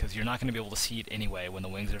important because you're not going to be able to see it anyway when the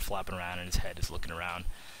wings are flapping around and his head is looking around,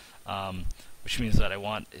 which means that I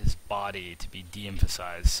want his body to be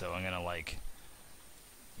de-emphasized, so I'm going to like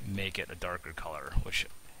make it a darker color, which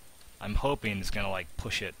I'm hoping is going to like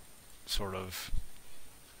push it sort of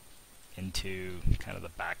into kind of the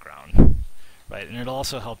background, right? And it'll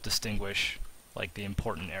also help distinguish like the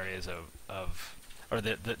important areas or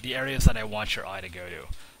the areas that I want your eye to go to.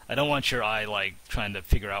 I don't want your eye like trying to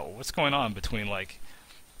figure out what's going on between like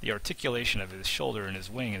the articulation of his shoulder and his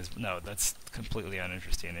wing. No, that's completely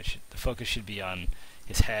uninteresting. The focus should be on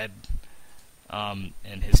his head and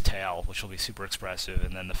his tail, which will be super expressive,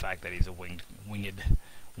 and then the fact that he's a winged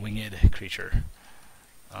creature.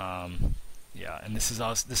 Yeah, and this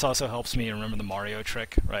also helps me remember the Mario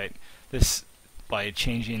trick, right? This, by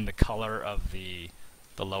changing the color of the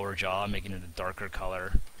lower jaw, making it a darker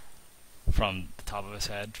color from the top of his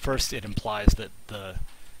head. First, it implies that the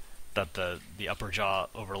upper jaw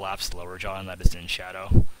overlaps the lower jaw, and that is in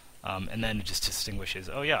shadow. And then it just distinguishes.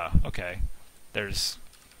 Oh yeah, okay. There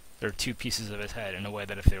are two pieces of his head in a way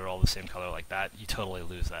that if they were all the same color like that, you totally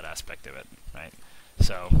lose that aspect of it, right?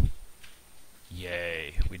 So,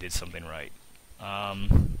 yay, we did something right.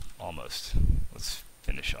 Almost. Let's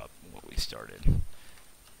finish up what we started.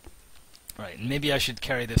 Right, and maybe I should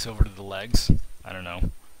carry this over to the legs. I don't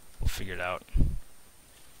know. We'll figure it out.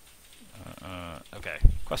 Okay,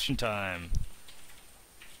 question time.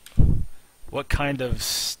 What kind of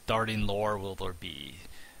starting lore will there be?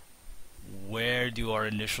 Where do our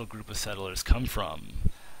initial group of settlers come from?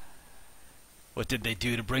 What did they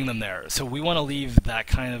do to bring them there? So we want to leave that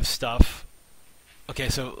kind of stuff. Okay,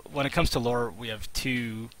 so when it comes to lore, we have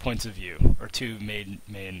 2 points of view, or 2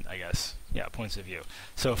 main, I guess, yeah, points of view.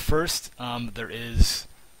 So first, there is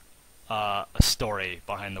a story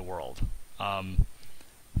behind the world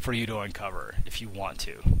for you to uncover if you want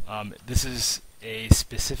to. This is a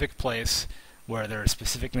specific place where there are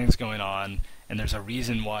specific things going on, and there's a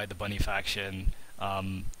reason why the bunny faction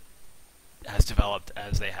has developed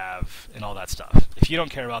as they have, and all that stuff. If you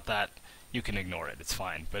don't care about that, you can ignore it, it's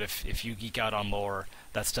fine. But if you geek out on lore,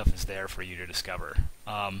 that stuff is there for you to discover.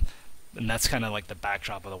 And that's kind of like the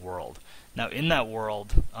backdrop of the world. Now in that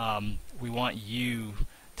world, we want you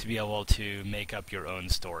to be able to make up your own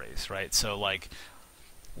stories, right? So like,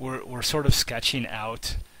 we're sort of sketching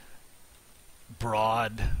out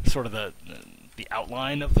broad, sort of the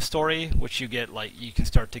outline of the story, which you can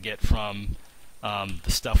start to get from the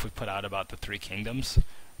stuff we put out about the 3 kingdoms,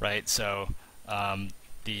 right? So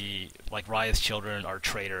Raya's children are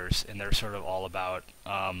traders, and they're sort of all about,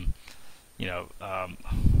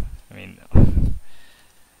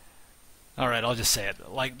 alright, I'll just say it,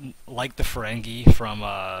 like the Ferengi from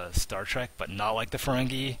Star Trek, but not like the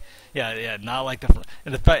Ferengi. Yeah, not like the.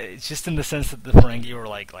 It's just in the sense that the Ferengi were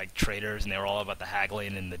like traders, and they were all about the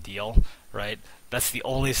haggling and the deal, right? That's the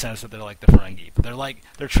only sense that they're like the Ferengi, but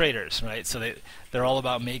they're traders, right? So they're all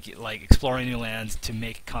about exploring new lands to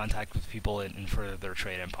make contact with people and further their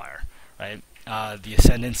trade empire, right? The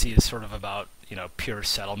Ascendancy is sort of about pure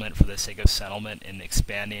settlement for the sake of settlement and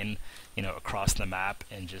expanding across the map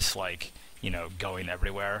and just going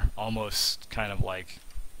everywhere, almost kind of like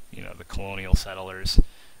the colonial settlers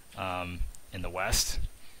in the West.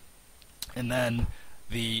 And then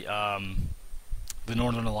the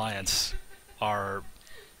Northern Alliance are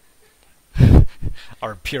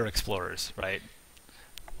pure explorers, right?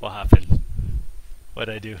 What happened? What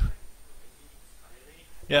did I do?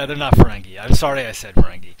 Yeah, they're not Ferengi. I'm sorry I said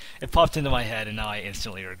Ferengi. It popped into my head and now I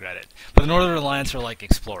instantly regret it. But the Northern Alliance are like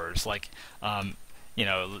explorers, they're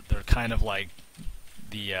kind of like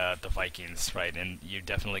the Vikings, right? And you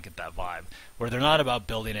definitely get that vibe. Where they're not about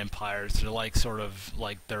building empires, they're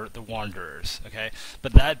they're the wanderers, okay?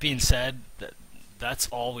 But that being said, that's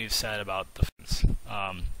all we've said about the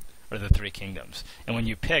 3 kingdoms. And when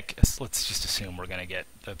you pick, let's just assume we're going to get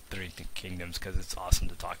the 3 kingdoms because it's awesome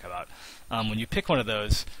to talk about. When you pick one of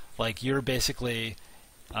those, you're basically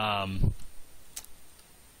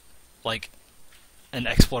like an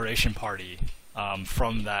exploration party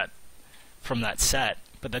from that set,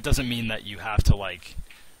 but that doesn't mean that you have to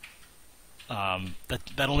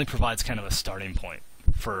that only provides kind of a starting point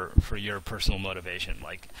for your personal motivation.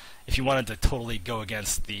 If you wanted to totally go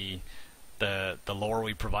against the lore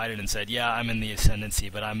we provided and said, yeah, I'm in the Ascendancy,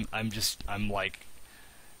 but I'm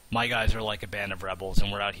my guys are like a band of rebels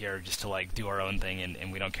and we're out here just to do our own thing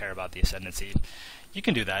and we don't care about the Ascendancy, you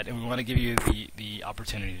can do that, and we want to give you the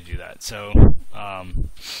opportunity to do that. So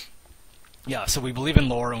yeah, so we believe in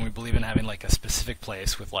lore, and we believe in having a specific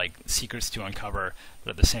place with secrets to uncover,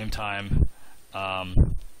 but at the same time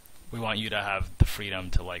we want you to have the freedom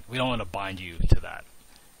to, like, we don't want to bind you to that.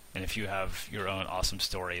 And if you have your own awesome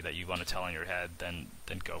story that you want to tell in your head, then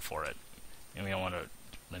go for it. And we don't want to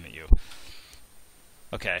limit you.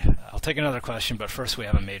 Okay, I'll take another question, but first we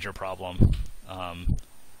have a major problem,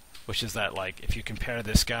 which is that, like, if you compare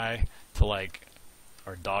this guy to, like,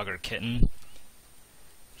 our dog or kitten,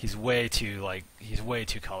 he's way too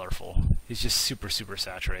colorful. He's just super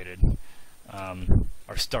saturated.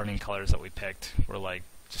 Our starting colors that we picked were, like,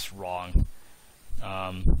 just wrong.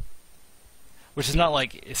 Which is not,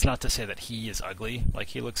 like, it's not to say that he is ugly. Like,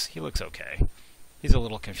 he looks okay. He's a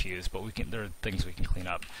little confused, but there are things we can clean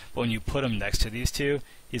up. But when you put him next to these two,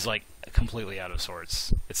 he's, like, completely out of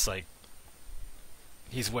sorts. It's like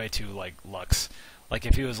he's way too, like, luxe. Like,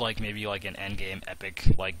 if he was, like, maybe like an endgame epic,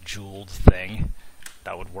 like, jeweled thing,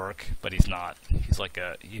 that would work. But he's not.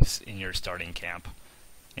 He's in your starting camp,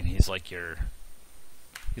 and he's like your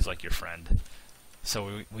friend.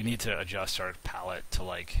 So we need to adjust our palette to,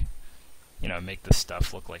 like, you know, make this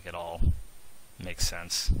stuff look like it all makes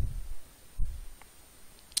sense.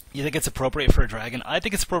 You think it's appropriate for a dragon? I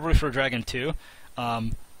think it's appropriate for a dragon too.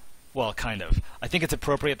 Well, kind of. I think it's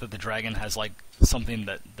appropriate that the dragon has, like, something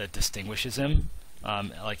that distinguishes him.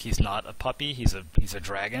 Like, he's not a puppy, he's a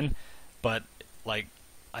dragon. But, like,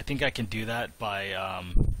 I think I can do that by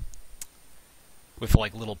with,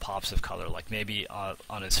 like, little pops of color, like maybe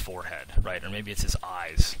on his forehead, right? Or maybe it's his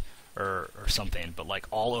eyes or something. But, like,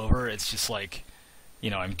 all over, it's just like, you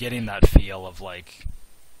know, I'm getting that feel of, like,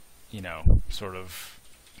 you know, sort of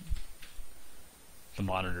the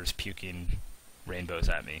monitor's puking rainbows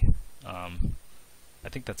at me. I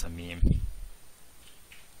think that's a meme.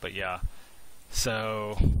 But yeah,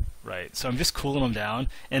 so right. So I'm just cooling him down,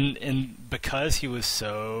 and because he was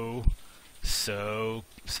so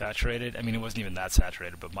saturated. I mean, it wasn't even that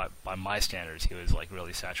saturated, but by my standards, he was, like,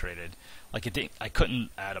 really saturated. Like, I couldn't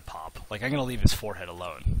add a pop. Like, I'm gonna leave his forehead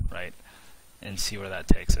alone, right, and see where that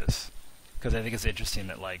takes us. Because I think it's interesting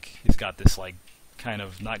that, like, he's got this, like, kind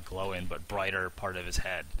of not glowing but brighter part of his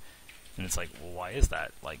head, and it's like, well, why is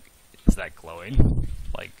that? Like, is that glowing?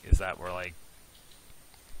 Like, is that where,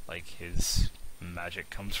 like his magic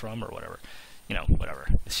comes from, or whatever? You know, whatever.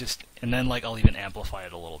 It's just, and then, like, I'll even amplify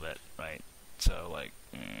it a little bit, right? So, like,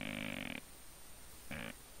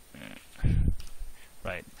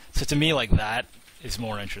 right. So to me, like, that is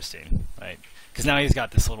more interesting, right? Because now he's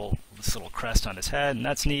got this little crest on his head, and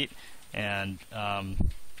that's neat. And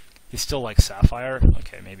he's still, like, sapphire.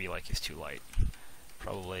 Okay, maybe, like, he's too light.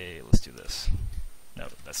 Probably, let's do this. No,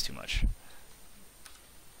 that's too much.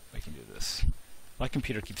 We can do this. My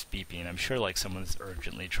computer keeps beeping. I'm sure, like, someone's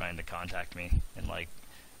urgently trying to contact me, and, like,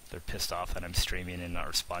 they're pissed off that I'm streaming and not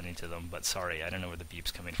responding to them. But sorry, I don't know where the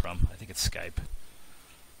beep's coming from. I think it's Skype.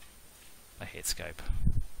 I hate Skype.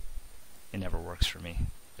 It never works for me.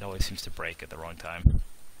 It always seems to break at the wrong time.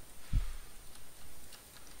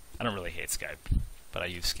 I don't really hate Skype, but I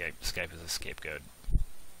use Skype. Skype is a scapegoat.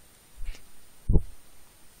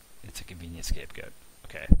 It's a convenient scapegoat.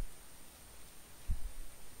 Okay.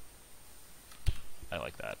 I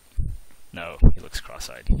like that. No, he looks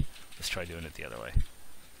cross-eyed. Let's try doing it the other way.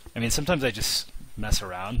 I mean, sometimes I just mess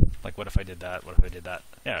around. Like, what if I did that? What if I did that?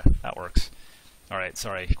 Yeah, that works. Alright,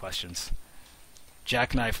 sorry, questions.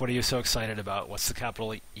 Jackknife, what are you so excited about? What's the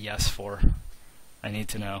capital ES for? I need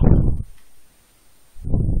to know.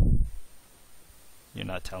 You're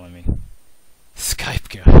not telling me.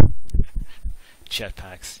 Skype go.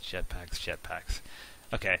 Jetpacks.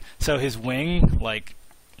 Okay, so his wing, like,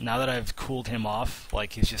 now that I've cooled him off,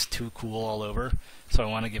 like, he's just too cool all over. So I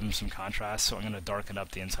want to give him some contrast, so I'm going to darken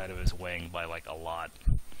up the inside of his wing by, like, a lot.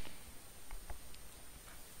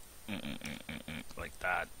 Like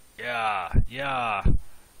that. Yeah.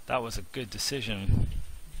 That was a good decision.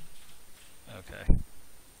 Okay.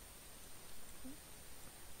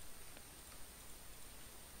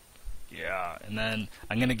 Yeah, and then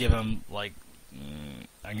I'm going to give him, like,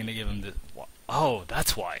 I'm going to give him the... Oh,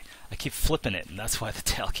 that's why. I keep flipping it, and that's why the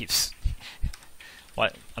tail keeps...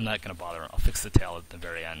 What? I'm not going to bother. I'll fix the tail at the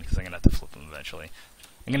very end, because I'm going to have to flip him eventually.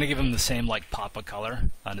 I'm going to give him the same, like, pop of color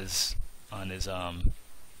on his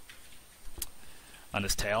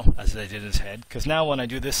tail as I did his head. Because now when I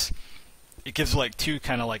do this, it gives, like, two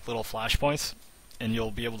kind of, like, little flash points, and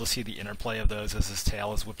you'll be able to see the interplay of those as his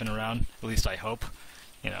tail is whipping around. At least I hope.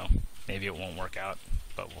 You know, maybe it won't work out,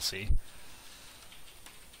 but we'll see.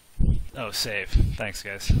 Oh, save. Thanks,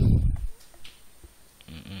 guys.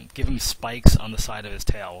 Give him spikes on the side of his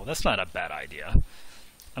tail. Well, that's not a bad idea.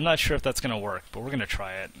 I'm not sure if that's going to work, but we're going to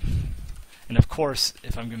try it. And of course,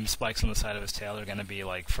 if I'm giving him spikes on the side of his tail, they're going to be,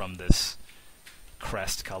 like, from this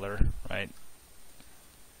crest color, right?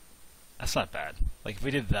 That's not bad. Like if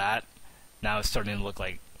we did that, now it's starting to look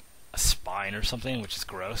like a spine or something, which is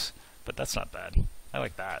gross, but that's not bad. I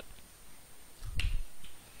like that.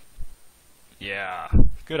 Yeah,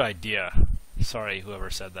 good idea. Sorry,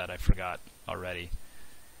 whoever said that, I forgot already.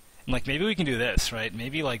 And like maybe we can do this, right?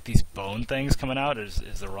 Maybe like these bone things coming out is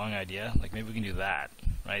the wrong idea. Like maybe we can do that,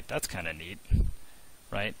 right? That's kind of neat,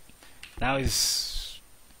 right? Now he's...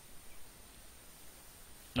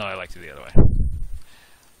 No, I like to do the other way.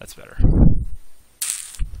 That's better.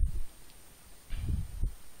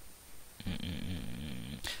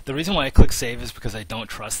 The reason why I click save is because I don't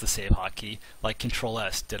trust the save hotkey. Like Control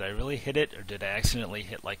S, did I really hit it, or did I accidentally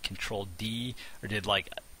hit like Control D, or did like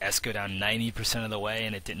S go down 90% of the way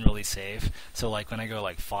and it didn't really save? So like when I go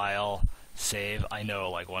like File, Save, I know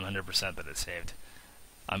like 100% that it saved.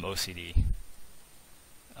 I'm OCD.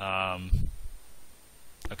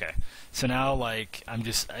 Okay, so now like I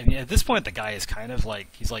mean at this point the guy is kind of like,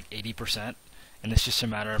 he's like 80%, and it's just a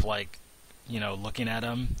matter of like, you know, looking at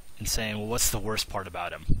him and saying, well, what's the worst part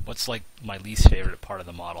about him? What's like my least favorite part of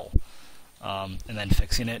the model? And then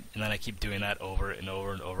fixing it, and then I keep doing that over and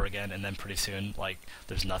over and over again, and then pretty soon, like,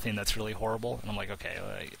 there's nothing that's really horrible, and I'm like, okay,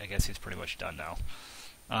 I guess he's pretty much done now.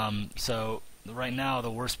 So right now,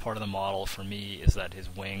 the worst part of the model for me is that his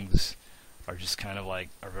wings are just kind of like,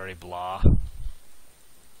 are very blah.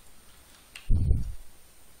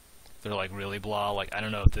 They're like really blah. Like, I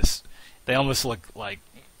don't know if this, they almost look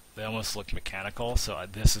mechanical, so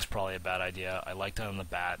this is probably a bad idea. I liked it on the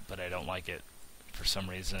bat, but I don't like it for some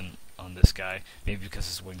reason on this guy. Maybe because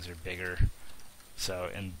his wings are bigger. So,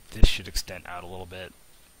 and this should extend out a little bit.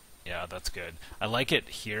 Yeah, that's good. I like it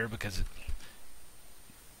here because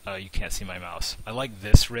you can't see my mouse. I like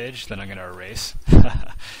this ridge that I'm going to erase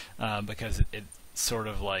because it sort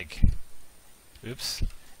of like, oops,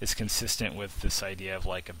 is consistent with this idea of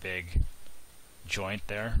like a big joint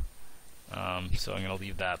there. So I'm going to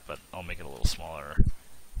leave that, but I'll make it a little smaller.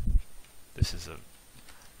 This is a...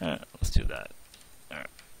 let's do that. Alright,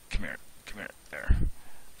 come here, there.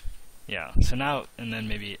 Yeah, so now, and then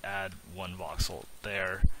maybe add one voxel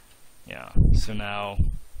there. Yeah, so now,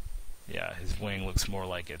 yeah, his wing looks more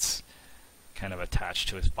like it's kind of attached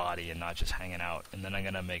to his body and not just hanging out. And then I'm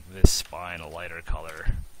going to make this spine a lighter color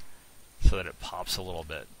so that it pops a little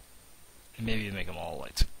bit. And maybe make them all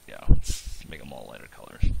light. Yeah, let's make them all lighter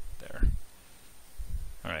colors there.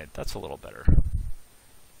 Alright, that's a little better.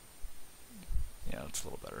 Yeah, that's a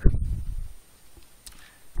little better.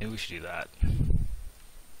 Maybe we should do that.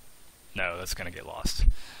 No, that's going to get lost.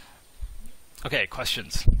 Okay,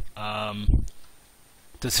 questions.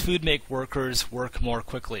 Does food make workers work more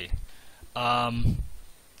quickly? To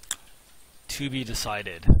be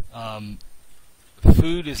decided.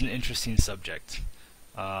 Food is an interesting subject.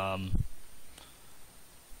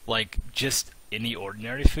 Like, just any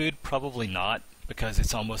ordinary food? Probably not, because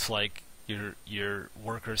it's almost like your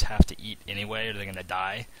workers have to eat anyway or they're going to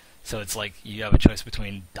die. So it's like you have a choice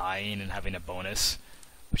between dying and having a bonus,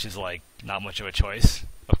 which is like not much of a choice.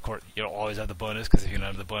 Of course, you'll always have the bonus, because if you don't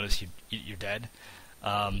have the bonus, you're dead.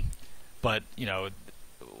 But, you know,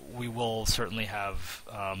 we will certainly have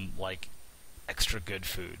like extra good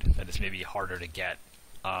food that is maybe harder to get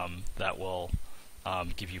that will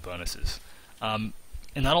give you bonuses. And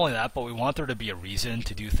not only that, but we want there to be a reason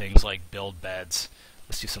to do things like build beds.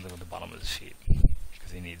 Let's do something with the bottom of his feet,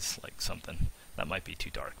 because he needs like something. That might be too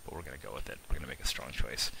dark, but we're going to go with it. We're going to make a strong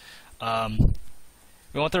choice.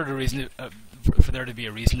 We want there to for there to be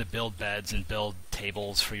a reason to build beds and build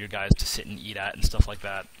tables for your guys to sit and eat at and stuff like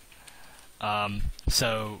that.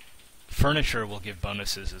 So furniture will give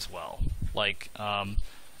bonuses as well. Like,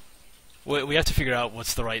 we have to figure out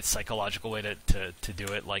what's the right psychological way to do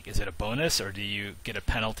it. Like, is it a bonus, or do you get a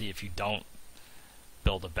penalty if you don't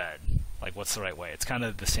build a bed? Like, what's the right way? It's kind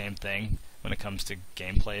of the same thing when it comes to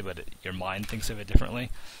gameplay, but your mind thinks of it differently.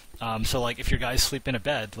 So like, if your guys sleep in a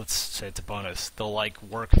bed, let's say it's a bonus, they'll like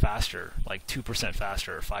work faster, like 2%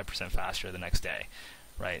 faster or 5% faster the next day,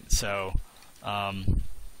 right? So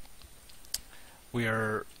we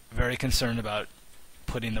are very concerned about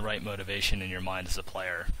putting the right motivation in your mind as a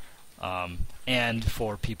player, and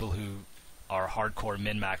for people who are hardcore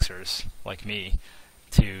min-maxers like me,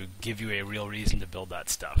 to give you a real reason to build that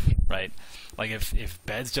stuff, right? Like, if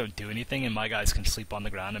beds don't do anything and my guys can sleep on the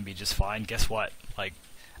ground and be just fine, guess what? Like,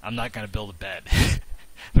 I'm not going to build a bed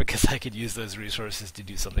because I could use those resources to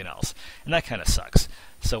do something else, and that kind of sucks.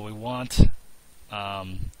 So we want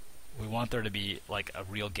there to be like a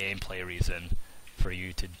real gameplay reason for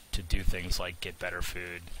you to do things like get better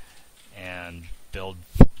food and build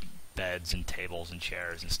beds and tables and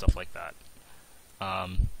chairs and stuff like that.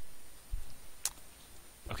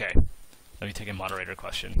 Okay, let me take a moderator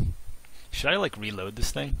question. Should I like reload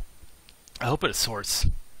this thing? I hope it sorts.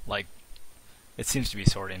 Like, it seems to be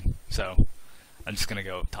sorting. So I'm just gonna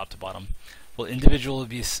go top to bottom. Will individual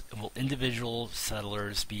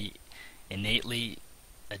settlers be innately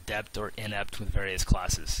adept or inept with various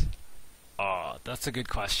classes? Oh, that's a good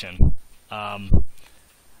question.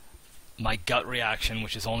 My gut reaction,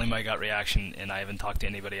 which is only my gut reaction, and I haven't talked to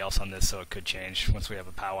anybody else on this, so it could change once we have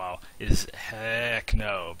a powwow, is heck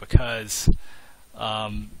no, because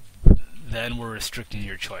then we're restricting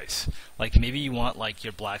your choice. Like, maybe you want like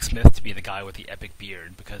your blacksmith to be the guy with the epic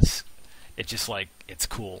beard, because it's just like, it's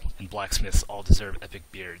cool, and blacksmiths all deserve epic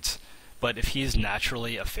beards. But if he's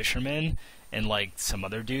naturally a fisherman, and like some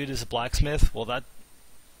other dude is a blacksmith, well, that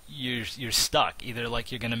you're stuck. Either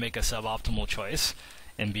like you're gonna make a suboptimal choice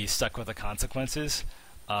and be stuck with the consequences,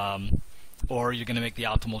 or you're going to make the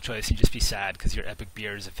optimal choice and just be sad because your epic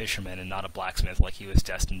beard is a fisherman and not a blacksmith like he was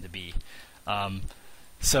destined to be.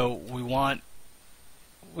 So we don't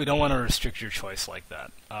want to restrict your choice like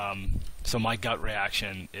that. So my gut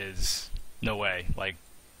reaction is no way. Like,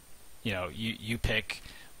 you know, you pick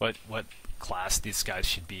what class these guys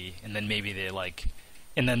should be, and then maybe they like,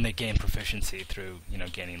 and then they gain proficiency through, you know,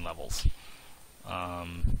 gaining levels.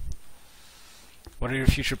 What are your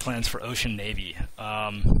future plans for Ocean Navy?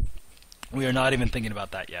 We are not even thinking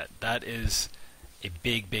about that yet. That is a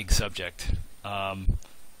big subject, and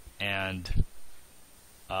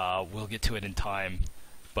we'll get to it in time,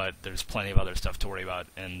 but there's plenty of other stuff to worry about,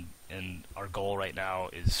 and our goal right now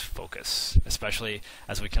is focus. Especially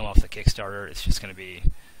as we come off the Kickstarter, it's just going to be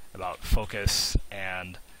about focus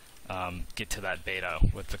and get to that beta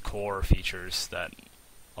with the core features that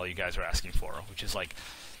all you guys are asking for, which is like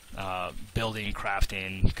building,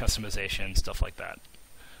 crafting, customization, stuff like that.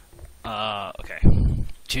 Okay.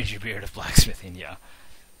 Ginger beard of blacksmithing, yeah.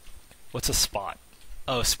 What's a spot?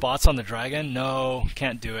 Oh, spots on the dragon? No,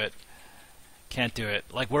 can't do it. Can't do it.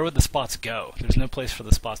 Like, where would the spots go? There's no place for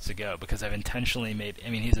the spots to go, because I've intentionally made, I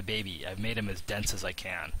mean, he's a baby. I've made him as dense as I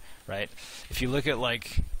can, right? If you look at,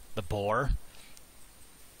 like, the boar,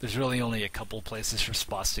 there's really only a couple places for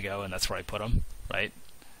spots to go, and that's where I put them, right?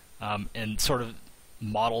 And sort of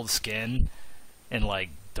mottled skin and like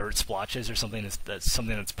dirt splotches or something that's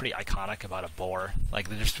something that's pretty iconic about a boar. Like,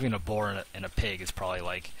 the difference between a boar and a pig is probably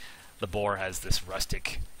like the boar has this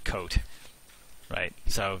rustic coat, right?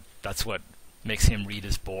 So that's what makes him read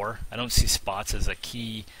as boar. I don't see spots as a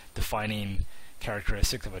key defining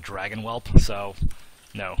characteristic of a dragon whelp, so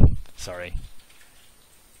no, sorry.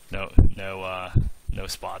 No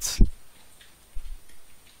spots.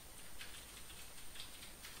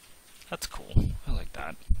 That's cool. I like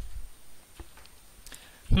that.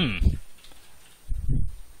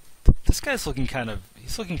 This guy's looking kind of,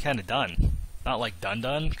 he's looking kind of done. Not like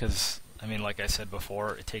done, because, I mean, like I said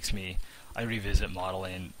before, it takes me, I revisit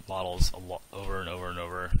models a lot, over and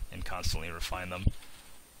over and constantly refine them.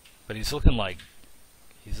 But he's looking like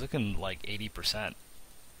 80%,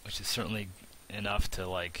 which is certainly enough to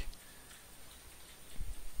like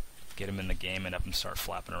get him in the game and have him start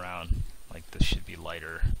flapping around. Like, this should be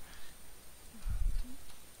lighter.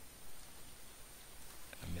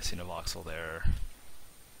 I'm missing a voxel there.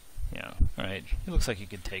 Yeah, alright. It looks like he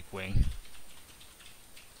could take wing.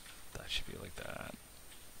 That should be like that.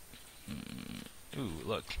 Ooh,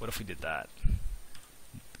 look, what if we did that?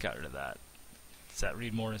 Got rid of that. Does that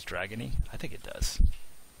read more as dragony? I think it does.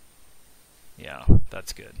 Yeah,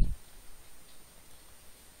 that's good.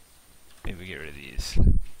 Maybe we get rid of these.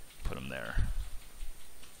 Put them there.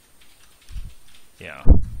 Yeah.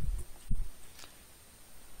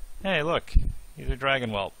 Hey, look! He's a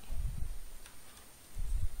dragon whelp.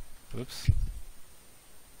 Oops.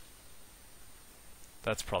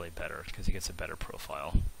 That's probably better, because he gets a better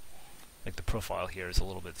profile. Like, the profile here is a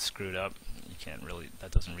little bit screwed up. You can't really,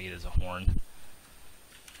 that doesn't read as a horn.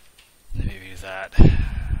 Maybe do that.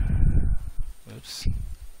 Oops.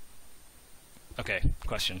 Okay,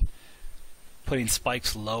 question. Putting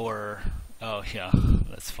spikes lower. Oh, yeah,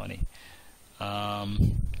 that's funny. 3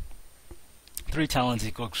 talons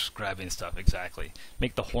equals grabbing stuff, exactly.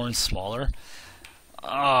 Make the horns smaller.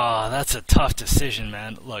 Ah, oh, that's a tough decision,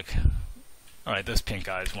 man. Look. Alright, those pink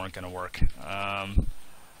eyes weren't going to work.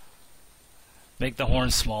 Make the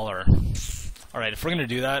horns smaller. Alright, if we're going to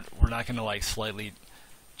do that, we're not going to like slightly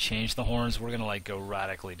change the horns. We're going to like go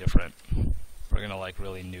radically different. We're going to like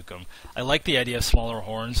really nuke them. I like the idea of smaller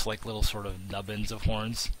horns, like little sort of nubbins of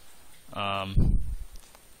horns. But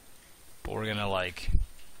we're going to like,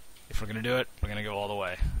 if we're going to do it, we're going to go all the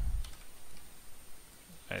way.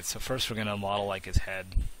 Alright, so first we're going to model like his head,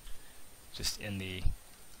 just in the,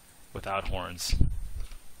 without horns.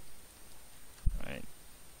 Alright.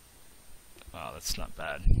 Wow, that's not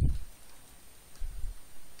bad.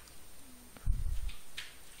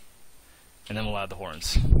 and then we'll add the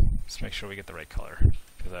horns. Just make sure we get the right color,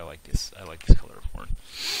 because I like this color of horn.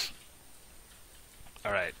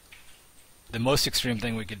 Alright. The most extreme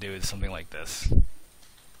thing we could do is something like this.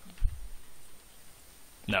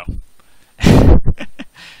 No.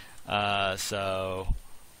 So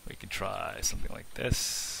we could try something like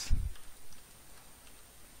this.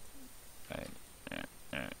 Right.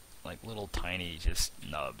 Like little tiny just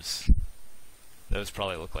nubs. Those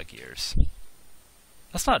probably look like ears.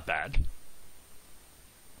 That's not bad.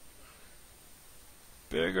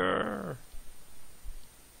 Bigger.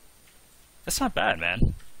 That's not bad,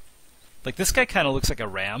 man. Like, this guy kind of looks like a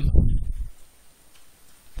ram.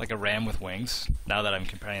 Like a ram with wings, now that I'm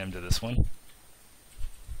comparing him to this one.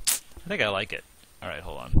 I think I like it. Alright,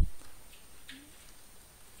 hold on.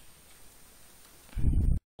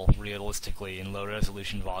 Realistically, in low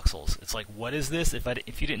resolution voxels. It's like, what is this?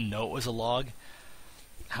 If you didn't know it was a log,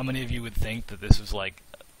 how many of you would think that this was like,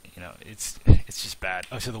 you know, it's just bad.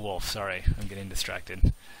 Oh, to the wolf, sorry. I'm getting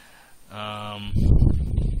distracted.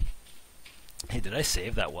 Hey, did I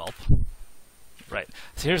save that whelp? Right.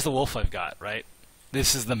 So here's the wolf I've got, right?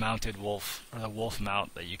 This is the mounted wolf, or the wolf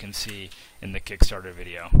mount that you can see in the Kickstarter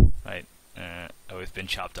video, right? Oh, it's been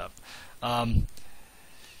chopped up.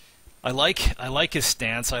 I like his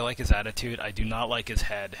stance, I like his attitude. I do not like his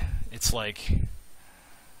head. It's like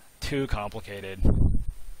too complicated.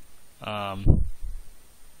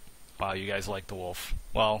 Wow, you guys like the wolf.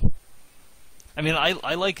 Well, I mean,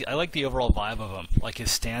 I like the overall vibe of him. Like, his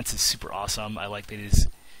stance is super awesome. I like that he's,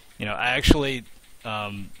 you know, I actually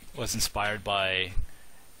was inspired by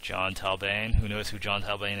John Talbane. Who knows who John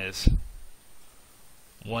Talbane is?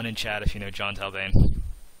 One in chat if you know John Talbane.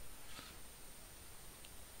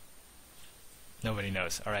 Nobody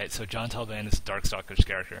knows. Alright, so John Talbane is Darkstalker's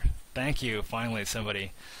character. Thank you, finally,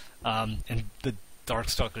 somebody. And the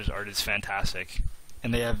Darkstalker's art is fantastic.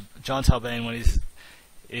 And they have John Talbane when he's...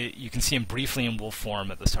 you can see him briefly in wolf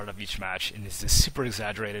form at the start of each match, and it's this super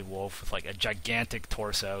exaggerated wolf with like a gigantic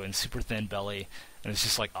torso and super thin belly, and it's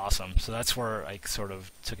just like awesome. So that's where I sort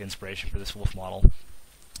of took inspiration for this wolf model.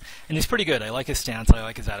 And he's pretty good. I like his stance, I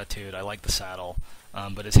like his attitude, I like the saddle,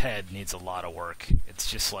 but his head needs a lot of work. It's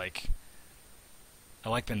just like... I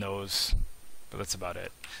like the nose, but that's about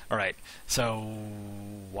it. Alright, so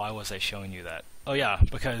why was I showing you that? Oh yeah,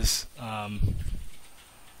 because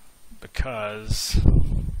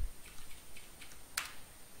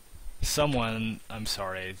someone, I'm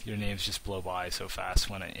sorry, your names just blow by so fast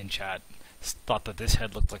when in chat, thought that this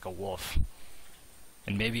head looked like a wolf.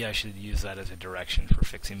 And maybe I should use that as a direction for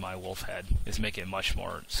fixing my wolf head, is make it much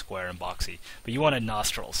more square and boxy. But you wanted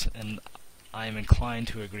nostrils, and I am inclined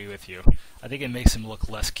to agree with you. I think it makes him look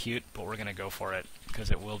less cute, but we're going to go for it, because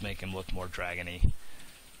it will make him look more dragony.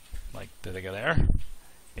 Like, do they go there?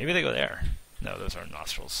 Maybe they go there. No, those aren't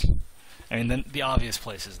nostrils. I mean, then the obvious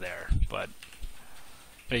place is there, but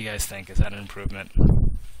what do you guys think? Is that an improvement?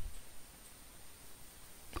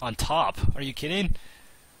 On top? Are you kidding?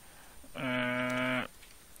 I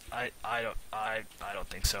don't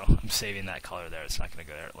think so. I'm saving that color there. It's not going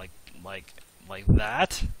to go there. Like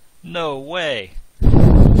that? No way.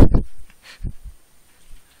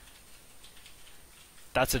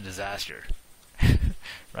 That's a disaster.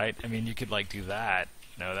 Right? I mean, you could like do that.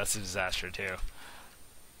 No, that's a disaster too.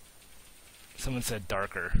 Someone said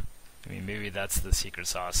darker. I mean, maybe that's the secret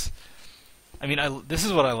sauce. I mean, this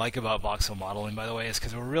is what I like about voxel modeling, by the way, is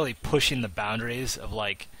because we're really pushing the boundaries of,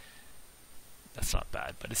 like, that's not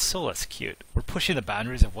bad, but it's still less cute. We're pushing the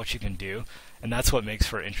boundaries of what you can do, and that's what makes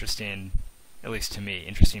for interesting, at least to me,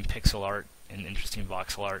 interesting pixel art and interesting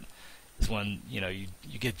voxel art, is when, you know, you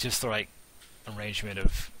get just the right arrangement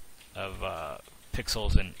of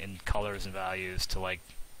pixels and colors and values to, like,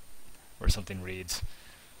 where something reads.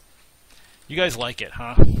 You guys like it,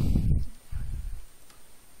 huh?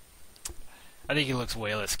 I think he looks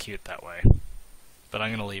way less cute that way. But I'm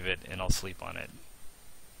going to leave it, and I'll sleep on it.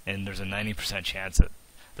 And there's a 90% chance that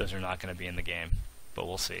those are not going to be in the game. But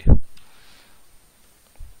we'll see.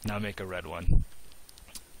 Now make a red one.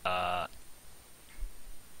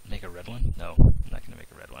 Make a red one? No, I'm not going to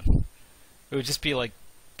make a red one. It would just be like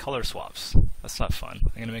color swaps. That's not fun.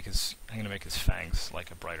 I'm going to make his fangs like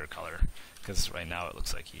a brighter color, because right now it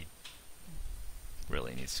looks like he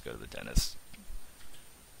really needs to go to the dentist.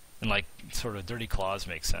 And like sort of dirty claws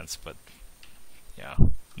makes sense, but yeah,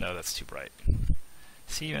 no, that's too bright.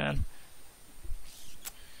 See, man,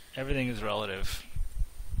 everything is relative.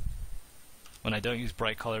 When I don't use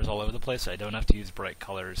bright colors all over the place, I don't have to use bright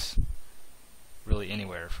colors really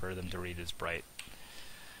anywhere for them to read as bright.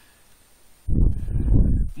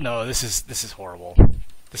 No, this is horrible.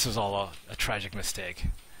 This was all a tragic mistake.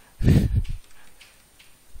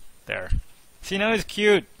 There. See, now he's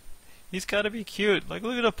cute. He's gotta be cute. Like,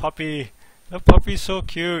 look at the puppy. The puppy's so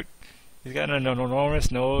cute. He's got an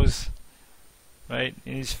enormous nose, right?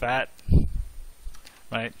 And he's fat,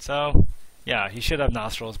 right? So, yeah, he should have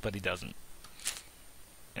nostrils, but he doesn't.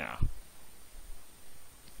 Yeah.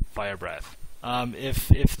 Fire breath.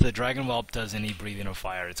 If the dragon whelp does any breathing of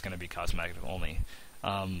fire, it's going to be cosmetic only.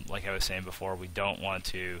 Like I was saying before, we don't want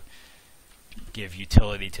to give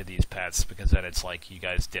utility to these pets, because then it's like you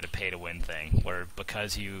guys did a pay-to-win thing, where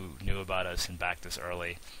because you knew about us and backed us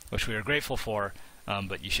early, which we are grateful for,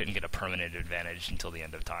 but you shouldn't get a permanent advantage until the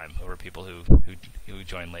end of time over people who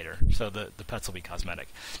join later. So the pets will be cosmetic.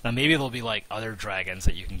 Now maybe there'll be like other dragons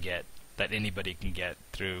that you can get, that anybody can get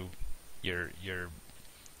through your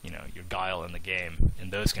guile in the game,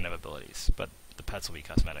 and those can have abilities, but the pets will be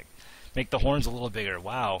cosmetic. Make the horns a little bigger.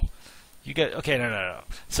 Wow. You get okay, no.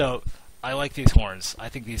 So I like these horns. I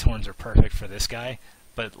think these horns are perfect for this guy,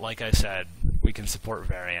 but like I said, we can support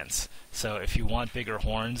variants. So if you want bigger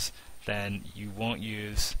horns, then you won't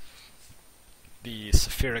use the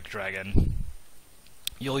Saphiric Dragon.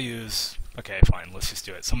 You'll use... Okay, fine, let's just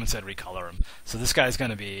do it. Someone said recolor him. So this guy's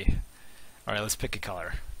going to be... Alright, let's pick a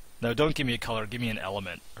color. No, don't give me a color, give me an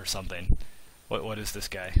element or something. What is this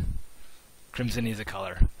guy? Crimsony is a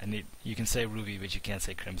color. You can say ruby, but you can't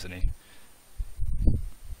say crimsony.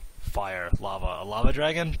 Fire, lava. A lava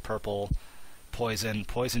dragon, purple, poison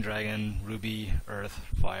dragon, ruby, earth,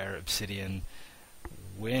 fire, obsidian,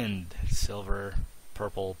 wind, silver,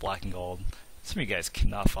 purple, black and gold. Some of you guys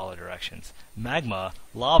cannot follow directions. Magma,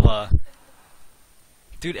 lava.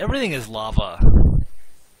 Dude, everything is lava.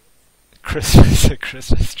 Christmas, the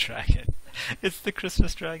Christmas dragon. It's the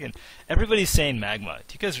Christmas dragon. Everybody's saying magma.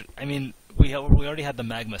 Do you guys? I mean, we already had the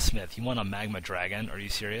magma smith. You want a magma dragon? Are you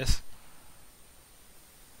serious?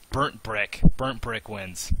 Burnt brick. Burnt brick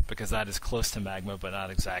wins, because that is close to magma, but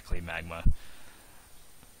not exactly magma.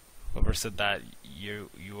 Whoever said that, you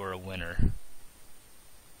are a winner.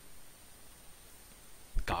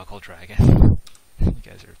 Goggle dragon. You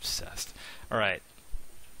guys are obsessed. Alright.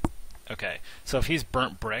 Okay, so if he's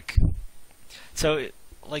burnt brick... So,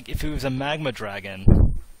 like, if he was a magma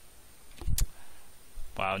dragon...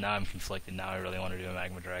 Wow, now I'm conflicted. Now I really want to do a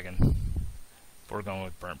magma dragon. But we're going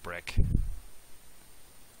with burnt brick.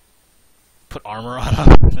 Put armor on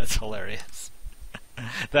him? That's hilarious.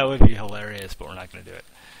 That would be hilarious, but we're not going to do it.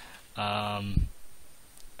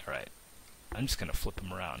 Alright. I'm just going to flip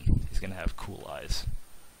him around. He's going to have cool eyes.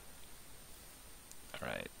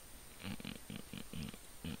 Alright.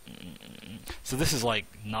 So this is like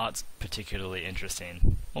not particularly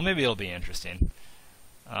interesting. Well, maybe it'll be interesting.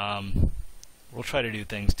 We'll try to do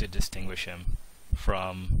things to distinguish him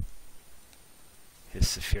from his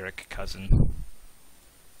Saphiric cousin.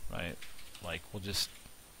 Right? Like, we'll just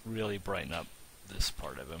really brighten up this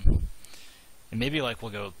part of him. And maybe like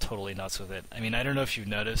we'll go totally nuts with it. I mean, I don't know if you've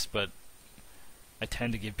noticed, but I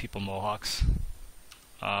tend to give people mohawks.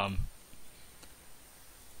 I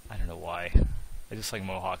don't know why. I just like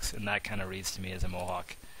mohawks, and that kind of reads to me as a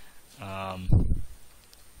mohawk.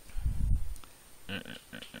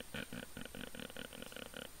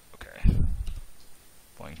 Okay.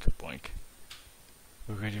 Boink, boink.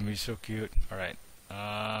 Look at him, he's so cute. Alright.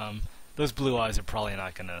 Those blue eyes are probably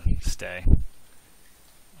not going to stay.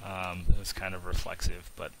 It was kind of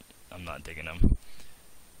reflexive, but I'm not digging them.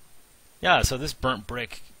 Yeah, so this burnt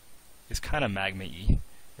brick is kind of magma-y.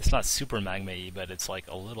 It's not super magma-y, but it's like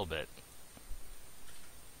a little bit.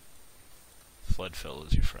 Floodfill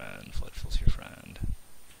is your friend. Floodfill's your friend.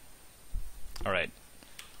 Alright.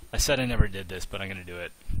 I said I never did this, but I'm going to do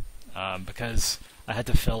it. Because I had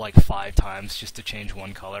to fill like 5 times just to change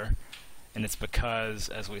one color. And it's because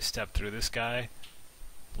as we step through this guy,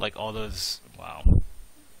 like all those... Wow.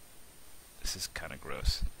 This is kind of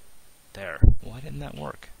gross. There. Why didn't that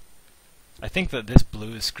work? I think that this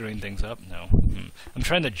blue is screwing things up. No. I'm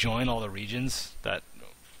trying to join all the regions that...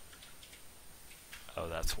 Oh,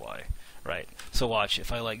 that's why. Right. So watch,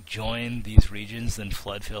 if I like join these regions, then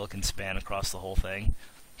Floodfill can span across the whole thing.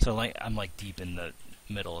 So like I'm like deep in the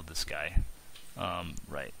middle of this guy.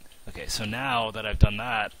 Right. Okay, so now that I've done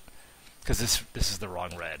that, because this is the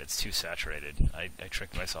wrong red, it's too saturated. I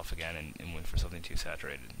tricked myself again and went for something too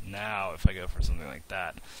saturated. Now, if I go for something like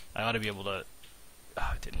that, I ought to be able to...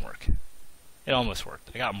 Oh, it didn't work. It almost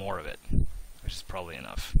worked. I got more of it, which is probably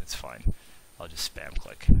enough. It's fine. I'll just spam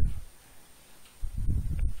click.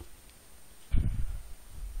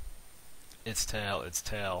 Its tail, its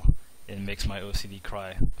tail. It makes my OCD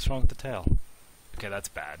cry. What's wrong with the tail? Okay, that's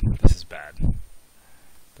bad. This is bad.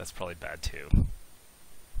 That's probably bad too.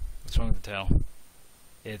 What's wrong with the tail?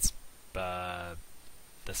 It's,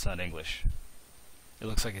 that's not English. It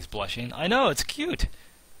looks like he's blushing. I know, it's cute.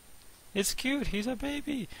 It's cute. He's a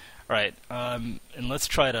baby. All right, and let's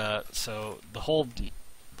try to. So the whole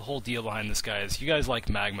deal behind this guy is you guys like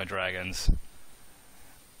magma dragons,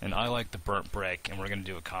 and I like the burnt brick, and we're gonna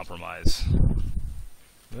do a compromise.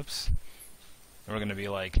 Whoops. And we're gonna be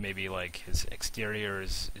like maybe like his exterior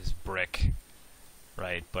is brick,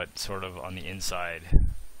 right? But sort of on the inside,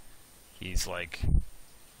 he's like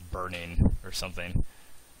burning or something.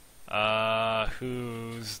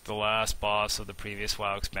 Who's the last boss of the previous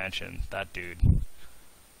WoW expansion? That dude.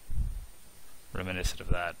 Reminiscent of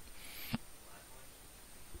that.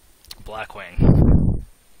 Blackwing.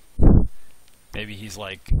 Maybe he's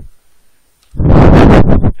like...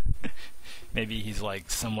 maybe he's like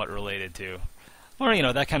somewhat related to... Or, you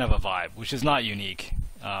know, that kind of a vibe, which is not unique.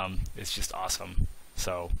 It's just awesome.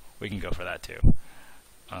 So, we can go for that too.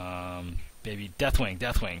 Maybe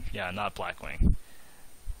Deathwing. Yeah, not Blackwing.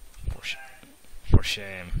 For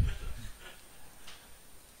shame.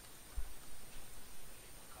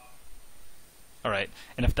 Alright,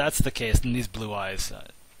 and if that's the case, then these blue eyes...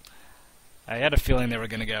 I had a feeling they were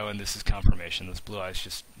going to go, and this is confirmation. Those blue eyes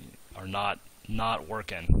just are not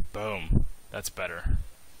working. Boom. That's better.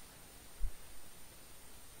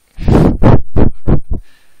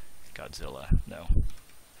 Godzilla. No.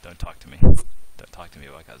 Don't talk to me. Don't talk to me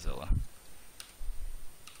about Godzilla.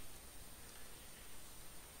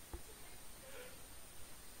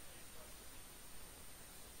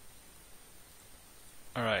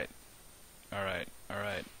 Alright.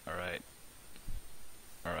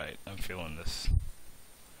 Alright, I'm feeling this.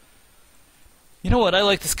 You know what? I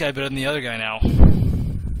like this guy better than the other guy now.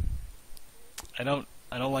 I don't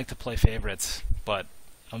like to play favorites, but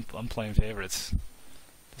I'm playing favorites.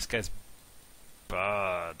 This guy's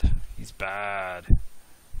bad. He's bad. Look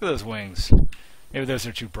at those wings. Maybe those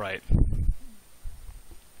are too bright.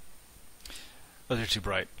 Those are too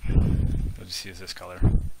bright. I'll just use this color.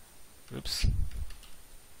 Oops.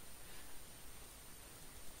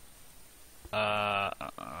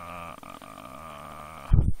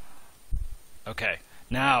 Okay,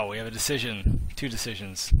 now we have a decision. Two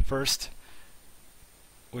decisions. First,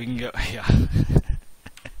 we can go... Yeah.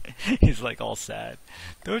 He's like all sad.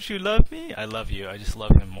 Don't you love me? I love you. I just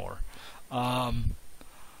love him more.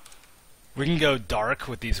 We can go dark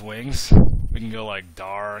with these wings. We can go like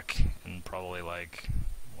dark and probably like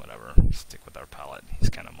whatever. Stick with our palette. He's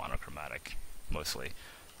kind of monochromatic mostly.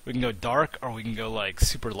 We can go dark or we can go like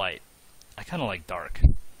super light. I kind of like dark.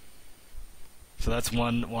 So that's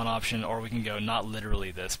one option, or we can go not literally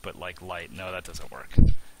this, but like light. No, that doesn't work.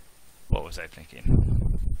 What was I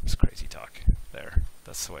thinking? It's crazy talk. There.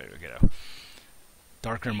 That's the way to go.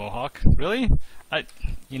 Darker mohawk? Really?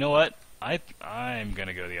 You know what? I'm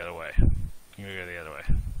gonna go the other way. I'm gonna go the other way.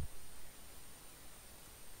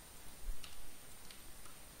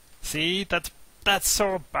 See? That's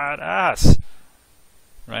so badass!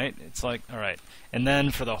 Right? It's like, alright. And then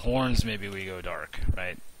for the horns, maybe we go dark,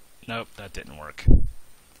 right? Nope, that didn't work.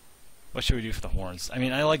 What should we do for the horns? I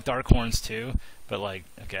mean, I like dark horns too, but like,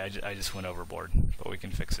 okay, I just went overboard. But we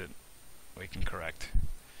can fix it. We can correct.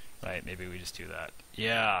 Right, maybe we just do that.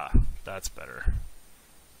 Yeah, that's better.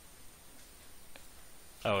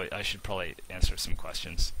 Oh, I should probably answer some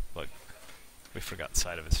questions. Look, we forgot the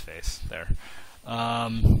side of his face. There.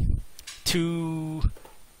 2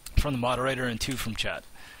 from the moderator and 2 from chat.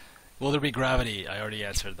 Will there be gravity? I already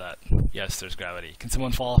answered that. Yes, there's gravity. Can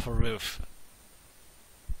someone fall off a roof?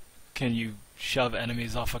 Can you shove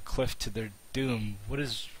enemies off a cliff to their doom? What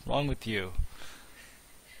is wrong with you?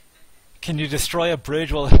 Can you destroy a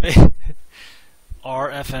bridge while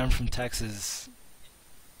RFM from Texas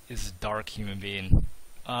is a dark human being?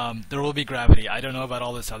 There will be gravity. I don't know about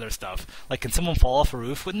all this other stuff. Like, can someone fall off a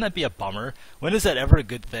roof? Wouldn't that be a bummer? When is that ever a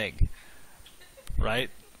good thing? Right?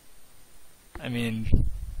 I mean,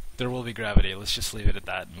 there will be gravity. Let's just leave it at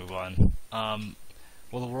that and move on.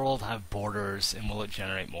 Will the world have borders, and will it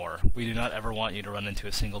generate more? We do not ever want you to run into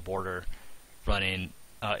a single border running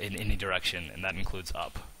in any direction, and that includes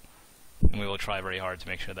up. And we will try very hard to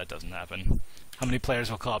make sure that doesn't happen. How many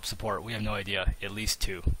players will co-op support? We have no idea. At least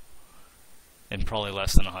 2. And probably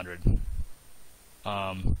less than 100.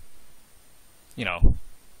 You know,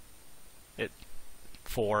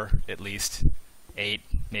 4 at least. 8,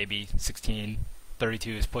 maybe 16.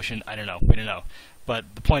 32 is pushing. I don't know. We don't know. But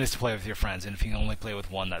the point is to play with your friends, and if you can only play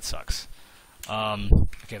with one, that sucks.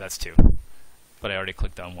 Okay, that's 2. But I already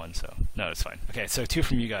clicked on 1, so no, it's fine. Okay, so 2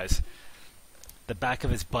 from you guys. The back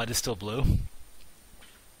of his butt is still blue.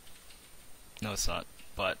 No, it's not.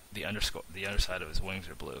 But the underside of his wings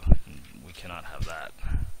are blue. And we cannot have that.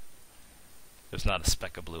 There's not a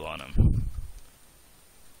speck of blue on him.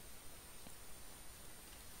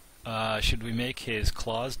 Should we make his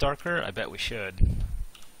claws darker? I bet we should.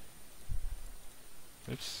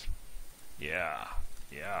 Oops. Yeah.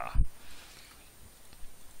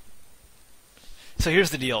 So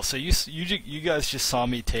here's the deal. So you guys just saw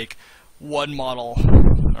me take one model,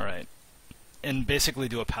 all right, and basically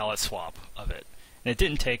do a palette swap of it. And it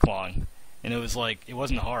didn't take long, and it was like, it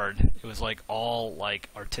wasn't hard. It was like all like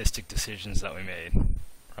artistic decisions that we made,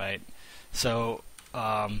 right? So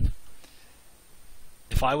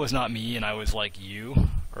if I was not me and I was like you,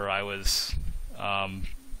 or I was,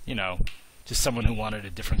 you know, just someone who wanted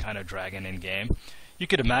a different kind of dragon in game, you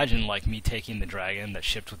could imagine like me taking the dragon that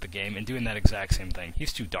shipped with the game and doing that exact same thing.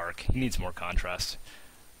 He's too dark. He needs more contrast.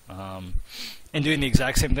 And doing the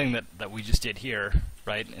exact same thing that we just did here,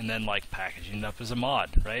 right? And then like packaging it up as a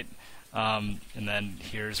mod, right? And then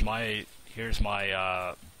here's my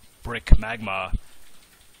brick magma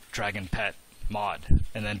dragon pet mod,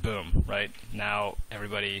 and then boom, right? Now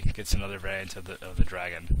everybody gets another variant of the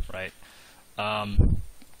dragon, right?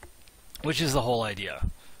 Which is the whole idea.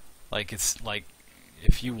 Like, it's like,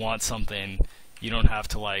 if you want something, you don't have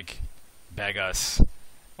to like beg us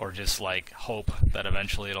or just like hope that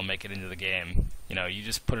eventually it'll make it into the game. You know, you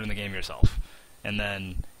just put it in the game yourself, and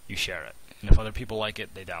then you share it. And if other people like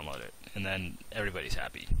it, they download it, and then everybody's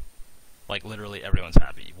happy. Like, literally everyone's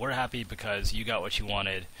happy. We're happy because you got what you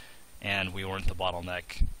wanted, and we weren't the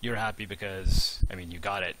bottleneck. You're happy because, I mean, you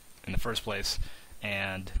got it in the first place,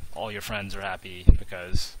 and all your friends are happy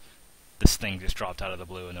because this thing just dropped out of the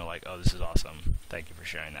blue, and they're like, oh, this is awesome. Thank you for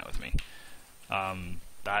sharing that with me.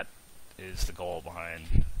 That is the goal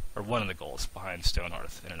behind, or one of the goals behind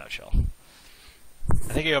Stonehearth in a nutshell.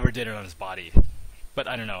 I think he overdid it on his body, but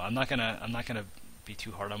I don't know. I'm not gonna be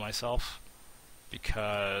too hard on myself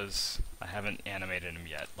because I haven't animated him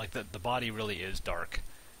yet. Like, the body really is dark,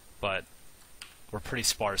 but we're pretty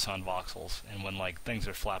sparse on voxels, and when like things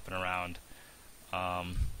are flapping around,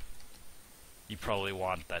 you probably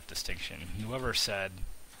want that distinction. Whoever said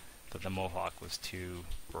that the mohawk was too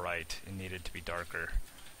bright and needed to be darker,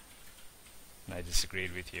 and I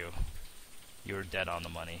disagreed with you, you were dead on the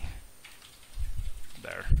money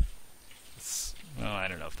there. Well, I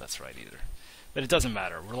don't know if that's right either, but it doesn't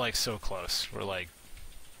matter. We're like so close. We're like,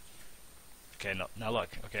 okay, now look.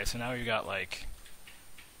 Okay, so now we've got like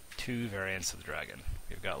two variants of the dragon.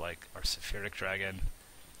 We've got like our Saphiric dragon,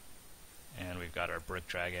 and we've got our brick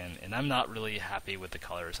dragon, and I'm not really happy with the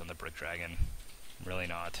colors on the brick dragon. I'm really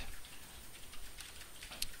not.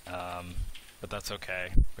 But that's okay,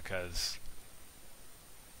 because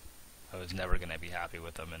I was never going to be happy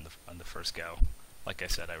with them on the first go. Like I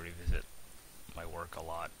said, I revisit my work a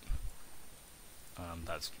lot.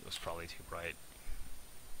 That was probably too bright.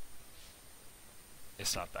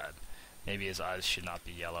 It's not bad. Maybe his eyes should not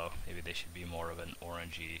be yellow. Maybe they should be more of an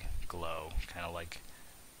orangey glow, kind of like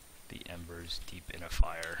the embers deep in a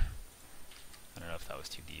fire. I don't know if that was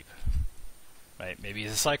too deep. Right, maybe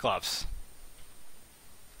he's a Cyclops.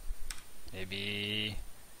 Maybe,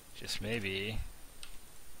 just maybe.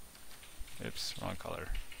 Oops, wrong color.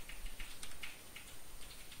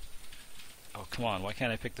 Oh, come on, why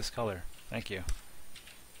can't I pick this color? Thank you.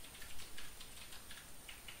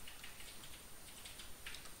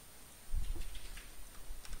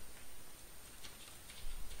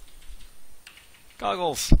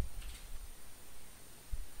 Goggles!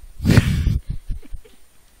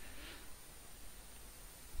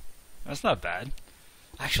 That's not bad.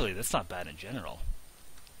 Actually, that's not bad in general.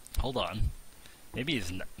 Hold on. Maybe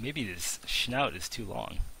his snout is too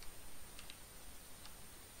long.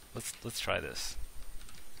 Let's try this.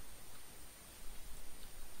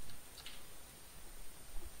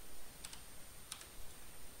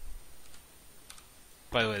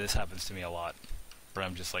 By the way, this happens to me a lot, where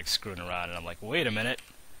I'm just like screwing around and I'm like, wait a minute.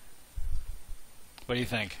 What do you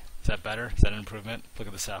think? Is that better? Is that an improvement? Look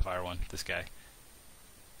at the sapphire one, this guy.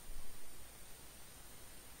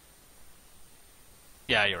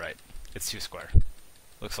 Yeah, you're right. It's too square.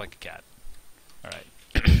 Looks like a cat. Alright.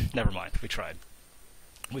 Never mind. We tried.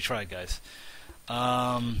 We tried, guys.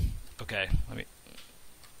 Okay, let me...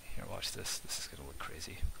 Here, watch this. This is gonna look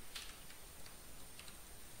crazy.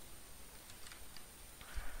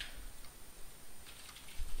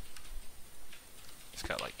 It's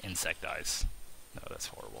got like insect eyes. No, that's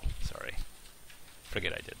horrible. Sorry.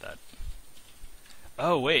 Forget I did that.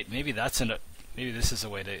 Oh, wait. Maybe that's maybe this is a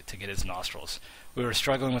way to get his nostrils. We were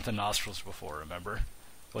struggling with the nostrils before, remember?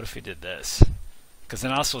 What if we did this? Because the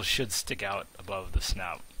nostrils should stick out above the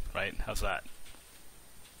snout, right? How's that?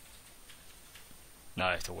 Now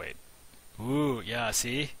I have to wait. Ooh, yeah,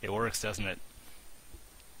 see? It works, doesn't it?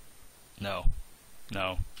 No.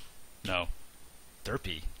 No. No.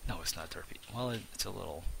 Derpy. No, it's not derpy. Well, it's a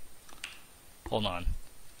little... hold on.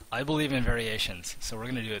 I believe in variations, so we're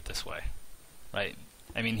gonna do it this way, right?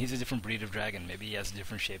 I mean, he's a different breed of dragon. Maybe he has a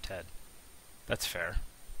different shaped head. That's fair.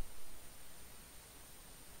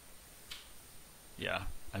 Yeah,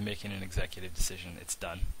 I'm making an executive decision. It's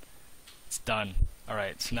done. It's done.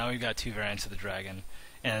 Alright, so now we've got two variants of the dragon,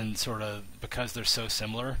 and sort of, because they're so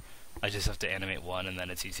similar, I just have to animate one, and then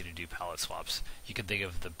it's easy to do palette swaps. You could think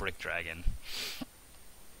of the brick dragon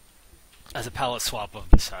as a palette swap of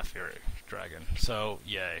the sapphire dragon. So,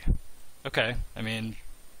 yay. Okay, I mean,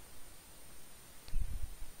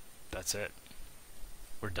 that's it.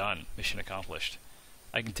 We're done. Mission accomplished.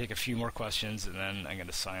 I can take a few more questions, and then I'm going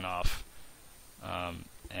to sign off.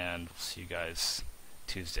 And we'll see you guys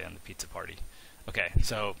Tuesday on the pizza party. Okay,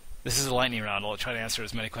 so this is a lightning round. I'll try to answer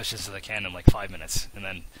as many questions as I can in like 5 minutes, and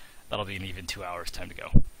then that'll be an even 2 hours time to go.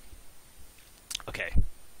 Okay,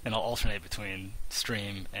 and I'll alternate between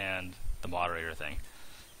stream and the moderator thing.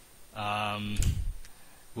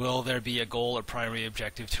 Will there be a goal or primary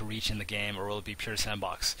objective to reach in the game, or will it be pure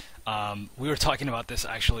sandbox? We were talking about this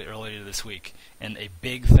actually earlier this week, and a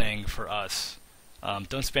big thing for us.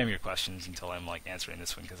 Don't spam your questions until I'm like answering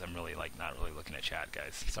this one, because I'm really like not really looking at chat,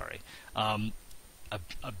 guys. Sorry.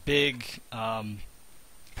 A big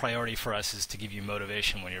priority for us is to give you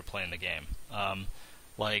motivation when you're playing the game.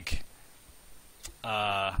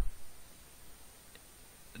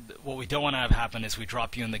 What we don't want to have happen is we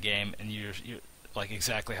drop you in the game and you're like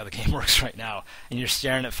exactly how the game works right now, and you're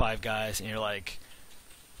staring at 5 guys and you're like,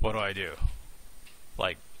 what do I do?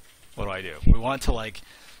 Like, what do I do? We want to like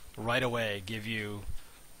right away give you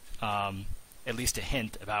at least a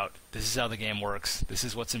hint about this is how the game works, this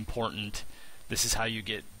is what's important, this is how you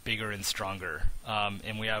get bigger and stronger,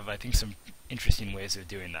 and we have, I think, some interesting ways of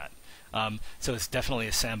doing that. So it's definitely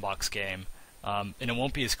a sandbox game, and it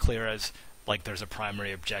won't be as clear as like there's a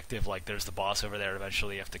primary objective, like there's the boss over there,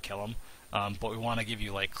 eventually you have to kill him, but we want to give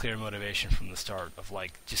you like clear motivation from the start of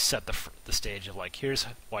like just set the stage of like here's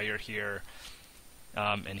why you're here,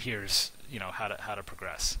 and here's how to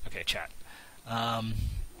progress. Okay, chat.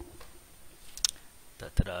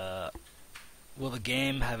 Will the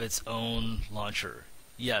game have its own launcher?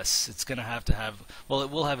 Yes, it's gonna have to have. Well, it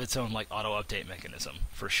will have its own like auto update mechanism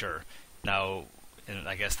for sure. Now, and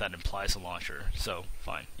I guess that implies a launcher. So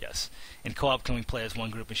fine, yes. In co-op, can we play as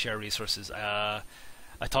one group and share resources? I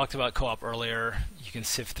talked about co-op earlier. You can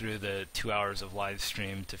sift through the 2 hours of live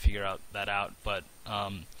stream to figure that out, but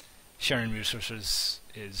sharing resources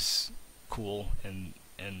is cool and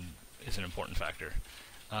is an important factor.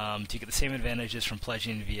 Do you get the same advantages from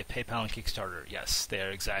pledging via PayPal and Kickstarter? Yes, they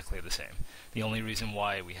are exactly the same. The only reason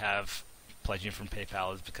why we have pledging from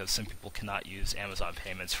PayPal is because some people cannot use Amazon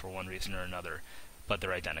payments for one reason or another, but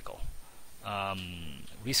they're identical.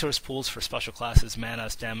 Resource pools for special classes, mana,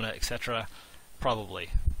 stamina, etc.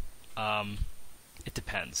 Probably. It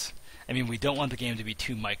depends. I mean, we don't want the game to be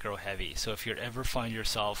too micro heavy, so if you ever find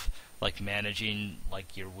yourself like managing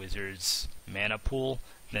like your wizard's mana pool,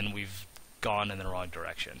 then we've gone in the wrong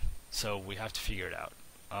direction. So we have to figure it out.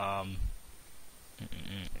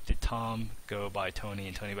 Did Tom go by Tony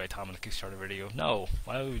and Tony by Tom in the Kickstarter video? No.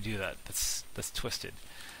 Why would we do that? That's twisted.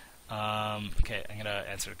 Okay, I'm gonna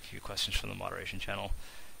answer a few questions from the moderation channel.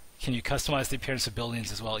 Can you customize the appearance of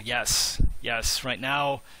buildings as well? Yes. Yes. Right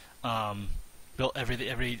now,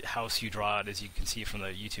 every house you draw out, as you can see from the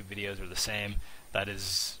YouTube videos, are the same. That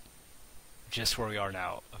is just where we are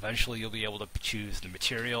now. Eventually, you'll be able to choose the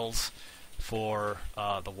materials for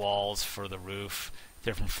the walls, for the roof,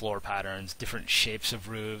 different floor patterns, different shapes of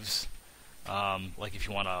roofs. Like if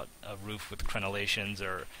you want a roof with crenellations,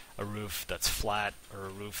 or a roof that's flat, or a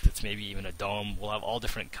roof that's maybe even a dome, we'll have all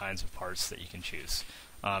different kinds of parts that you can choose.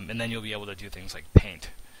 And then you'll be able to do things like paint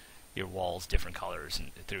your walls different colors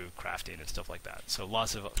and through crafting and stuff like that. So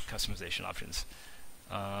lots of customization options.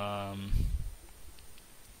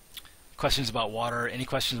 Questions about water. Any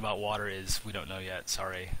questions about water is we don't know yet,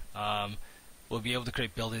 sorry. We'll be able to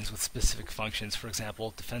create buildings with specific functions, for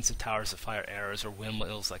example, defensive towers that fire arrows, or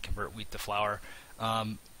windmills that convert wheat to flour.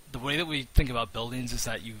 The way that we think about buildings is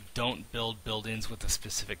that you don't build buildings with a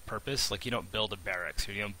specific purpose. Like you don't build a barracks,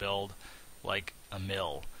 or you don't build like a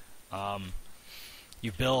mill.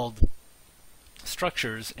 You build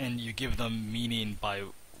structures and you give them meaning by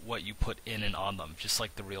what you put in and on them, just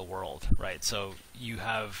like the real world, right? So you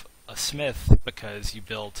have a smith because you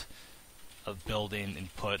built a building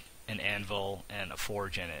and put an anvil and a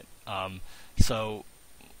forge in it.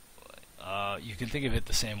 You can think of it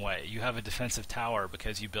the same way. You have a defensive tower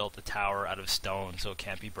because you built a tower out of stone so it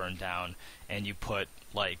can't be burned down, and you put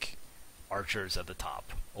like archers at the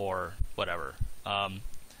top or whatever.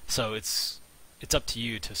 So it's up to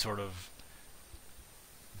you to sort of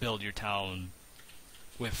build your town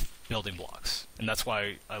with building blocks, and that's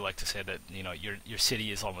why I like to say that your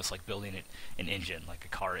city is almost like building an engine, like a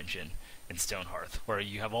car engine in Stonehearth, where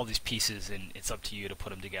you have all these pieces and it's up to you to put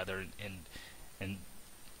them together and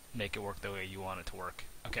make it work the way you want it to work.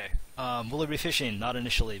 Okay, will there be fishing? Not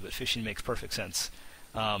initially, but fishing makes perfect sense.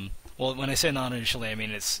 Well, when I say not initially, I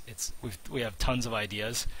mean we have tons of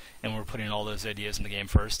ideas, and we're putting all those ideas in the game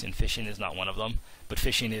first, and fishing is not one of them. But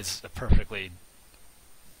fishing is a perfectly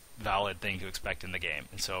valid thing to expect in the game,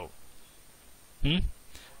 and so,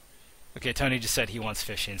 Okay, Tony just said he wants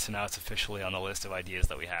fishing, so now it's officially on the list of ideas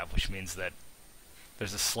that we have, which means that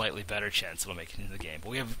there's a slightly better chance it'll make it into the game. But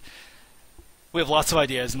we have lots of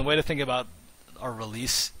ideas, and the way to think about our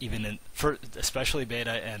release, especially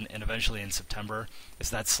beta and eventually in September, is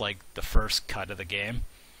that's like the first cut of the game,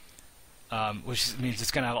 which means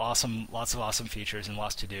it's going to have lots of awesome features and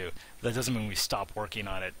lots to do. But that doesn't mean we stop working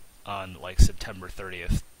on it on like September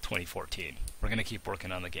 30th, 2014. We're going to keep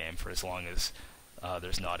working on the game for as long as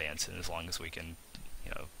there's not ants, and as long as we can,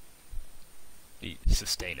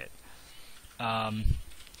 sustain it.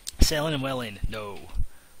 Sailing and whaling, no.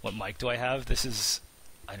 What mic do I have? This is,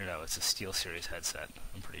 I don't know, it's a SteelSeries headset,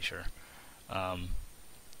 I'm pretty sure. Can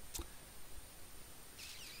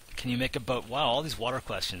you make a boat? Wow, all these water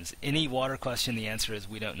questions. Any water question, the answer is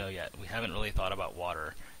we don't know yet. We haven't really thought about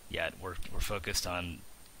water yet. We're focused on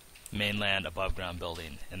mainland above ground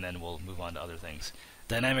building, and then we'll move on to other things.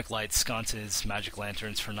 Dynamic lights, sconces, magic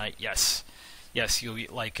lanterns for night. Yes, you'll be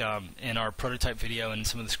like in our prototype video and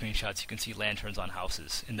some of the screenshots, you can see lanterns on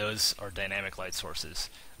houses, and those are dynamic light sources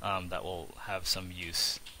that will have some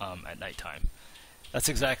use at nighttime. That's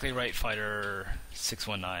exactly right, Fighter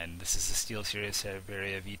 619. This is the SteelSeries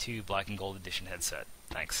Siberia V2 Black and Gold Edition headset.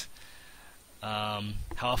 Thanks. How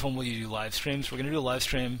often will you do live streams? We're going to do a live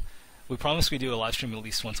stream. We promise we do a live stream at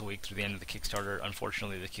least once a week through the end of the Kickstarter.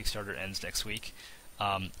 Unfortunately, the Kickstarter ends next week.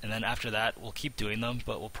 And then after that, we'll keep doing them,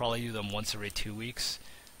 but we'll probably do them once every 2 weeks,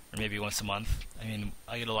 or maybe once a month. I mean,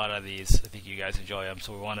 I get a lot out of these. I think you guys enjoy them,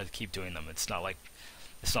 so we want to keep doing them. It's not like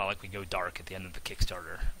we go dark at the end of the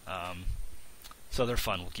Kickstarter. So they're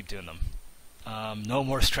fun. We'll keep doing them. No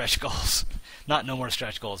more stretch goals. Not no more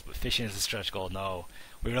stretch goals, but fishing is a stretch goal. No,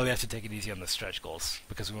 we really have to take it easy on the stretch goals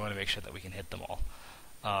because we want to make sure that we can hit them all.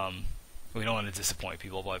 We don't want to disappoint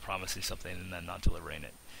people by promising something and then not delivering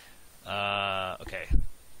it. Okay.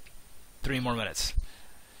 3 more minutes.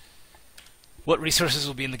 What resources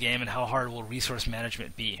will be in the game, and how hard will resource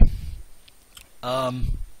management be?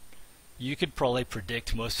 You could probably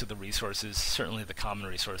predict most of the resources, certainly the common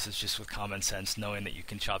resources, just with common sense, knowing that you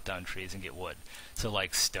can chop down trees and get wood. So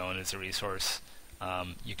like stone is a resource.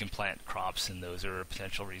 You can plant crops, and those are a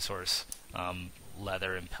potential resource.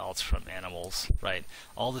 Leather and pelts from animals, right?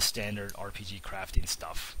 All the standard RPG crafting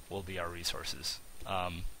stuff will be our resources.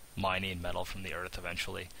 Mining metal from the earth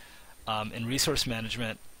eventually. And resource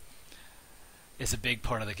management is a big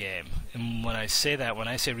part of the game. And when I say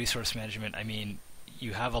resource management, I mean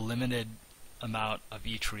you have a limited amount of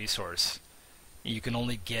each resource. You can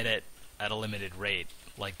only get it at a limited rate.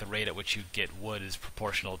 Like the rate at which you get wood is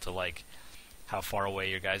proportional to like how far away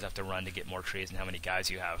your guys have to run to get more trees and how many guys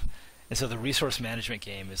you have. And so the resource management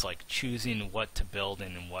game is like choosing what to build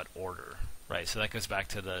in what order, right? So that goes back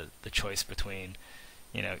to the choice between,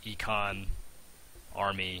 econ,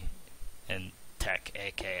 army, and tech,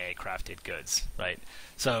 aka crafted goods, right?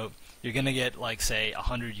 So you're going to get like, say,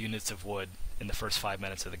 100 units of wood in the first 5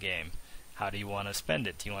 minutes of the game. How do you want to spend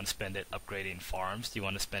it? Do you want to spend it upgrading farms? Do you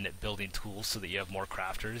want to spend it building tools so that you have more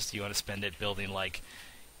crafters? Do you want to spend it building like,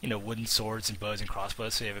 wooden swords and bows and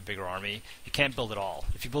crossbows so you have a bigger army? You can't build it all.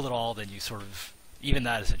 If you build it all, then you sort of, even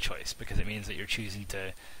that is a choice, because it means that you're choosing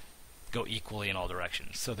to go equally in all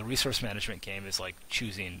directions. So the resource management game is like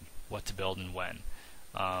choosing what to build and when.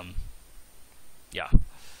 Yeah.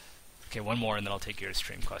 Okay, one more and then I'll take your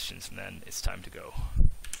stream questions and then it's time to go.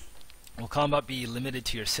 Will combat be limited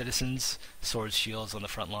to your citizens, swords, shields on the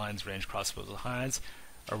front lines, ranged crossbows and hides,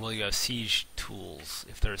 or will you have siege tools?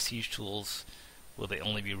 If there are siege tools, will they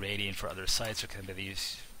only be raiding for other sites, or can they be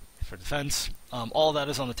used for defense? All that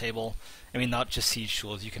is on the table. I mean, not just siege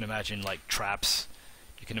tools. You can imagine like traps.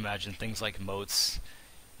 You can imagine things like moats.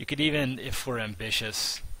 You could even, if we're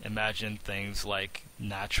ambitious, imagine things like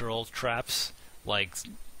natural traps, like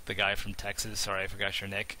the guy from Texas, sorry I forgot your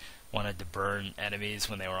nick, wanted to burn enemies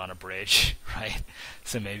when they were on a bridge, right?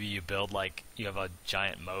 So maybe you build like, you have a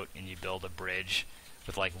giant moat and you build a bridge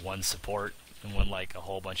with like one support, and when like a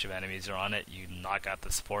whole bunch of enemies are on it, you knock out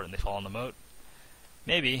the support and they fall in the moat.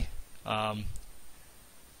 Maybe.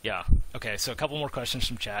 Yeah. Okay, so a couple more questions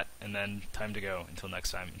from chat, and then time to go until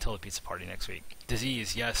next time, until the pizza party next week.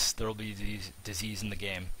 Disease, yes, there will be disease in the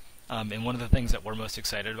game. And one of the things that we're most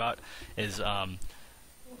excited about is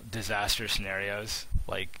disaster scenarios.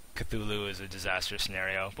 Like Cthulhu is a disaster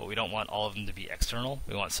scenario, but we don't want all of them to be external.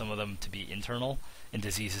 We want some of them to be internal, and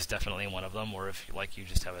disease is definitely one of them. Or if you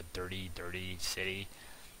just have a dirty city,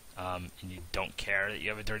 and you don't care that you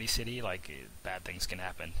have a dirty city, bad things can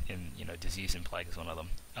happen. And disease and plague is one of them.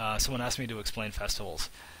 Someone asked me to explain festivals.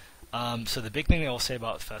 So the big thing I will say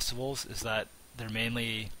about festivals is that they're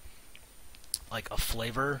mainly like a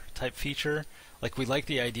flavor type feature. Like, we like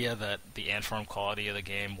the idea that the ant farm quality of the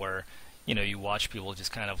game, where you watch people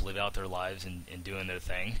just kind of live out their lives and doing their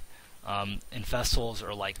thing. And festivals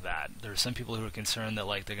are like that. There are some people who are concerned that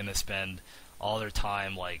they're going to spend all their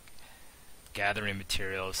time gathering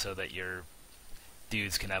materials so that your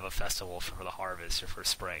dudes can have a festival for the harvest or for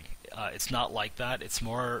spring. It's not like that. It's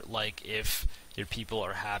more like if your people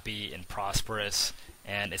are happy and prosperous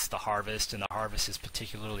and it's the harvest and the harvest is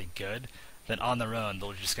particularly good, then on their own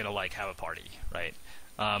they're just going to have a party, right?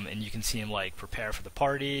 And you can see them prepare for the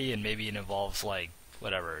party, and maybe it involves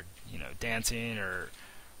whatever, dancing or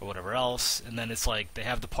whatever else, and then it's they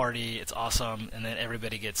have the party, it's awesome, and then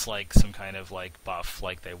everybody gets some kind of buff,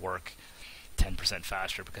 they work 10%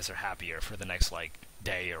 faster because they're happier for the next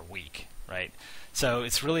day or week, right? So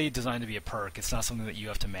it's really designed to be a perk. It's not something that you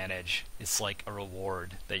have to manage. It's like a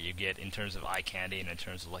reward that you get in terms of eye candy and in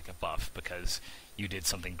terms of a buff because you did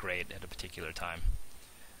something great at a particular time.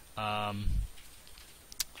 How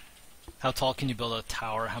tall can you build a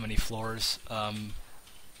tower? How many floors?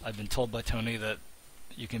 I've been told by Tony that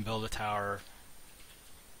you can build a tower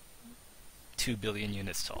 2 billion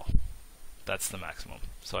units tall. That's the maximum.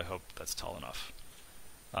 So I hope that's tall enough.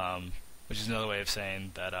 Which is another way of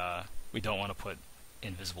saying that we don't want to put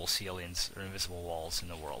invisible ceilings or invisible walls in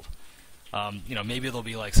the world. Maybe there'll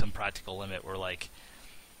be some practical limit where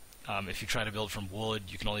if you try to build from wood,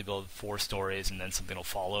 you can only build 4 stories, and then something will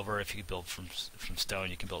fall over. If you build from stone,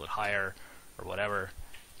 you can build it higher, or whatever.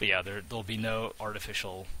 But yeah, there'll be no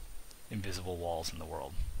artificial invisible walls in the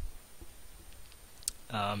world.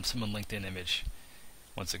 Someone linked in image.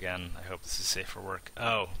 Once again, I hope this is safe for work.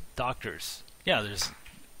 Oh, doctors. Yeah, there's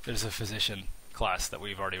a physician class that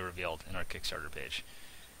we've already revealed in our Kickstarter page.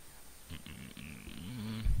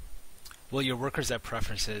 Will your workers have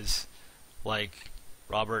preferences?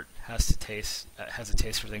 Robert has a taste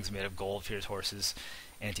for things made of gold, fears horses,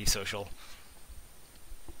 antisocial.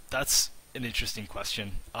 That's an interesting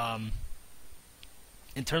question.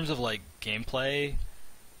 In terms of gameplay,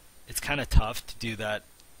 it's kind of tough to do that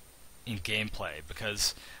in gameplay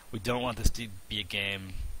because we don't want this to be a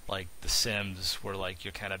game like The Sims where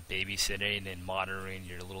you're kind of babysitting and monitoring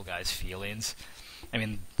your little guy's feelings. I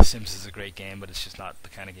mean, The Sims is a great game, but it's just not the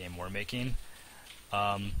kind of game we're making.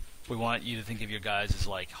 We want you to think of your guys as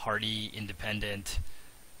hardy, independent.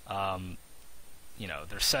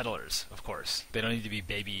 They're settlers, of course. They don't need to be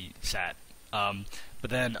babysat. But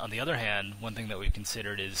then, on the other hand, one thing that we've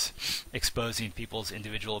considered is exposing people's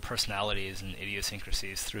individual personalities and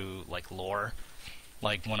idiosyncrasies through lore.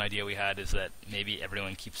 One idea we had is that maybe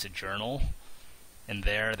everyone keeps a journal, and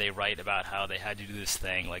there they write about how they had to do this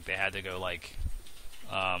thing. They had to go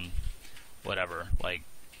whatever,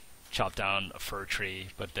 chop down a fir tree,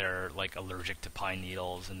 but they're allergic to pine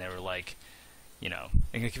needles, and they were and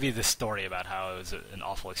it could be this story about how it was an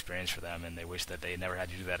awful experience for them, and they wish that they never had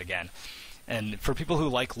to do that again. And for people who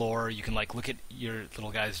like lore, you can look at your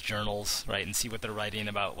little guys' journals, right, and see what they're writing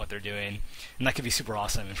about what they're doing, and that could be super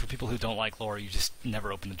awesome. And for people who don't like lore, you just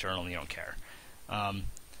never open the journal and you don't care.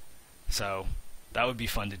 So that would be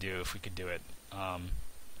fun to do if we could do it.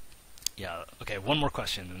 Yeah. Okay. One more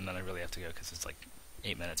question, and then I really have to go because it's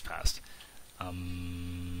 8 minutes past. Okay,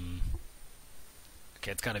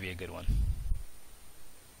 it's got to be a good one.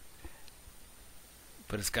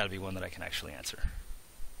 But it's got to be one that I can actually answer.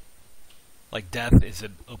 Death is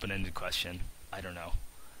an open-ended question. I don't know.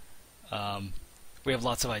 We have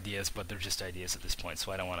lots of ideas, but they're just ideas at this point,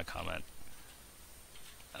 so I don't want to comment.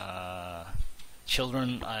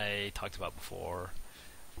 Children, I talked about before.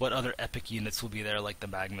 What other epic units will be there, like the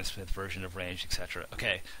Magma Smith version of Range, etc.?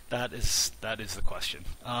 Okay, that is the question.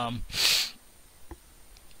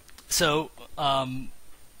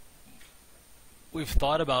 We've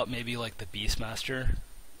thought about maybe the Beastmaster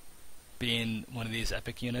being one of these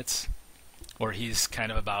epic units, where he's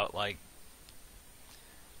kind of about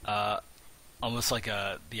almost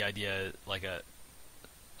the idea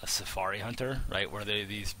a safari hunter, right? Where they're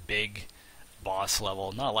these big boss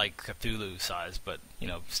level, not like Cthulhu size, but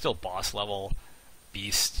still boss level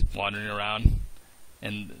beasts wandering around.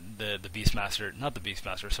 and the Beastmaster, not the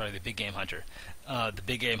Beastmaster, sorry, the Big Game Hunter. The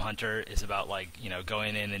Big Game Hunter is about like, you know,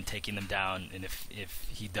 going in and taking them down, and if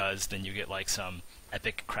he does, then you get like some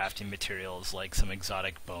epic crafting materials, like some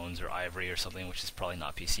exotic bones or ivory or something, which is probably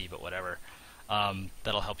not PC, but whatever.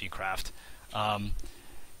 That'll help you craft. And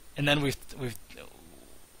then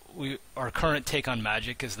our current take on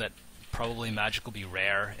magic is that probably magic will be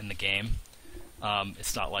rare in the game.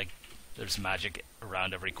 It's not like there's magic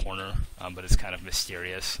around every corner, but it's kind of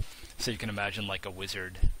mysterious. So you can imagine like a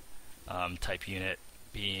wizard type unit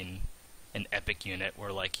being an epic unit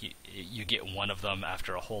where like you get one of them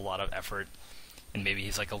after a whole lot of effort, and maybe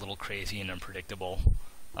he's like a little crazy and unpredictable.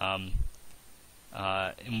 And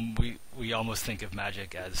we almost think of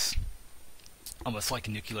magic as almost like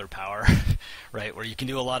nuclear power, right? Where you can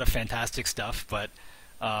do a lot of fantastic stuff, but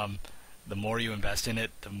the more you invest in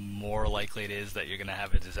it, the more likely it is that you're going to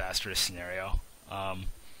have a disastrous scenario.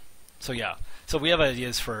 So yeah, so we have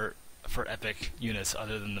ideas for epic units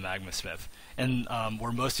other than the Magma Smith, and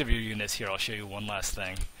where most of your units here, I'll show you one last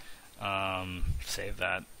thing. Save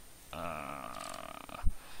that.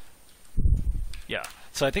 Yeah,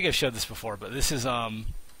 so I think I've showed this before, but this is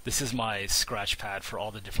my scratch pad for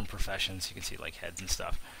all the different professions. You can see like heads and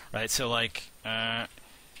stuff, right? So like, hey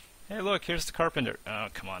look, here's the carpenter. Oh,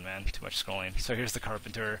 come on man, too much scrolling. So here's the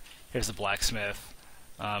carpenter, here's the blacksmith,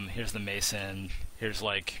 here's the mason, here's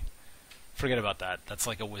like, forget about that, that's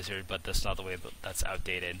like a wizard, but that's not the way, that's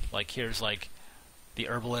outdated. Like here's like the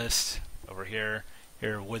herbalist over here,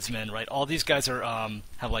 woodsman, right? All these guys are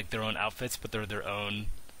have like their own outfits, but they're their own,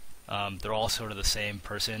 they're all sort of the same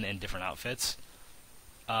person in different outfits.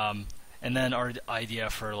 And then our idea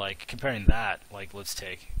for like comparing that, like let's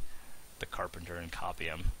take the carpenter and copy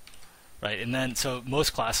him, right? And then so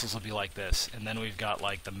most classes will be like this, and then we've got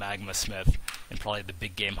like the Magma Smith and probably the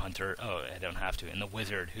Big Game Hunter. Oh, I don't have to. And the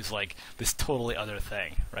wizard, who's like this totally other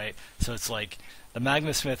thing, right? So it's like the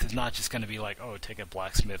Magma Smith is not just going to be like, oh, take a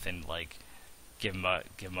blacksmith and like give him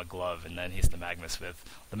a glove, and then he's the Magma Smith.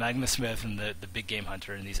 The Magma Smith and the Big Game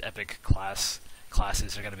Hunter and these epic classes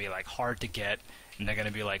are going to be like hard to get, and they're going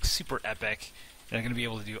to be like super epic, and they're going to be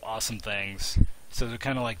able to do awesome things. So they're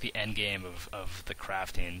kind of like the end game of the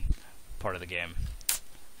crafting part of the game.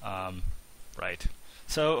 Right.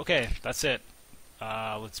 So okay, that's it.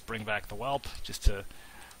 Let's bring back the Whelp just to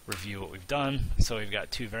review what we've done. So we've got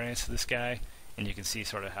two variants of this guy, and you can see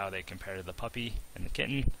sort of how they compare to the puppy and the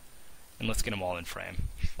kitten. And let's get them all in frame.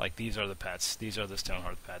 Like these are the pets. These are the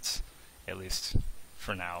Stonehearth pets, at least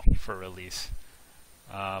for now, for release.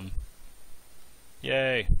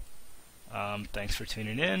 Yay! Thanks for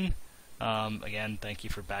tuning in. Again, thank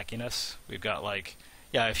you for backing us. We've got like,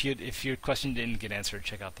 yeah, if your question didn't get answered,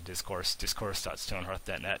 check out the discourse,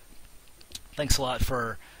 discourse.stonehearth.net. Thanks a lot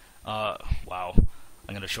for, wow,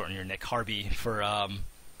 I'm going to shorten your nick, Harvey, for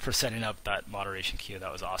setting up that moderation queue.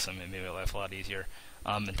 That was awesome. It made my life a lot easier.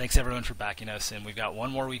 And thanks everyone for backing us. And we've got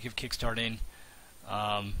one more week of kickstarting,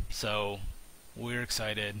 so we're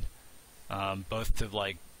excited, both to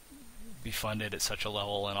like be funded at such a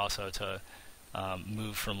level, and also to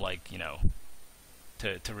move from like, you know,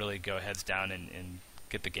 to really go heads down and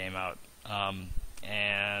get the game out.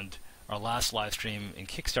 And our last live stream in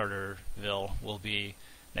Kickstarterville will be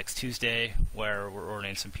next Tuesday, where we're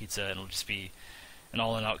ordering some pizza, and it'll just be an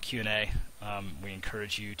all-in-out Q&A. We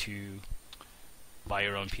encourage you to buy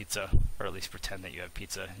your own pizza, or at least pretend that you have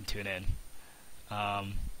pizza, and tune in.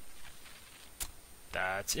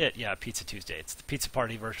 That's it. Yeah, Pizza Tuesday. It's the Pizza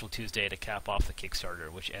Party Virtual Tuesday to cap off the Kickstarter,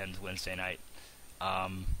 which ends Wednesday night.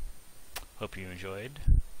 Hope you enjoyed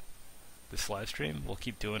this live stream. We'll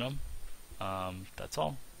keep doing them. That's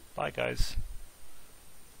all. Bye, guys.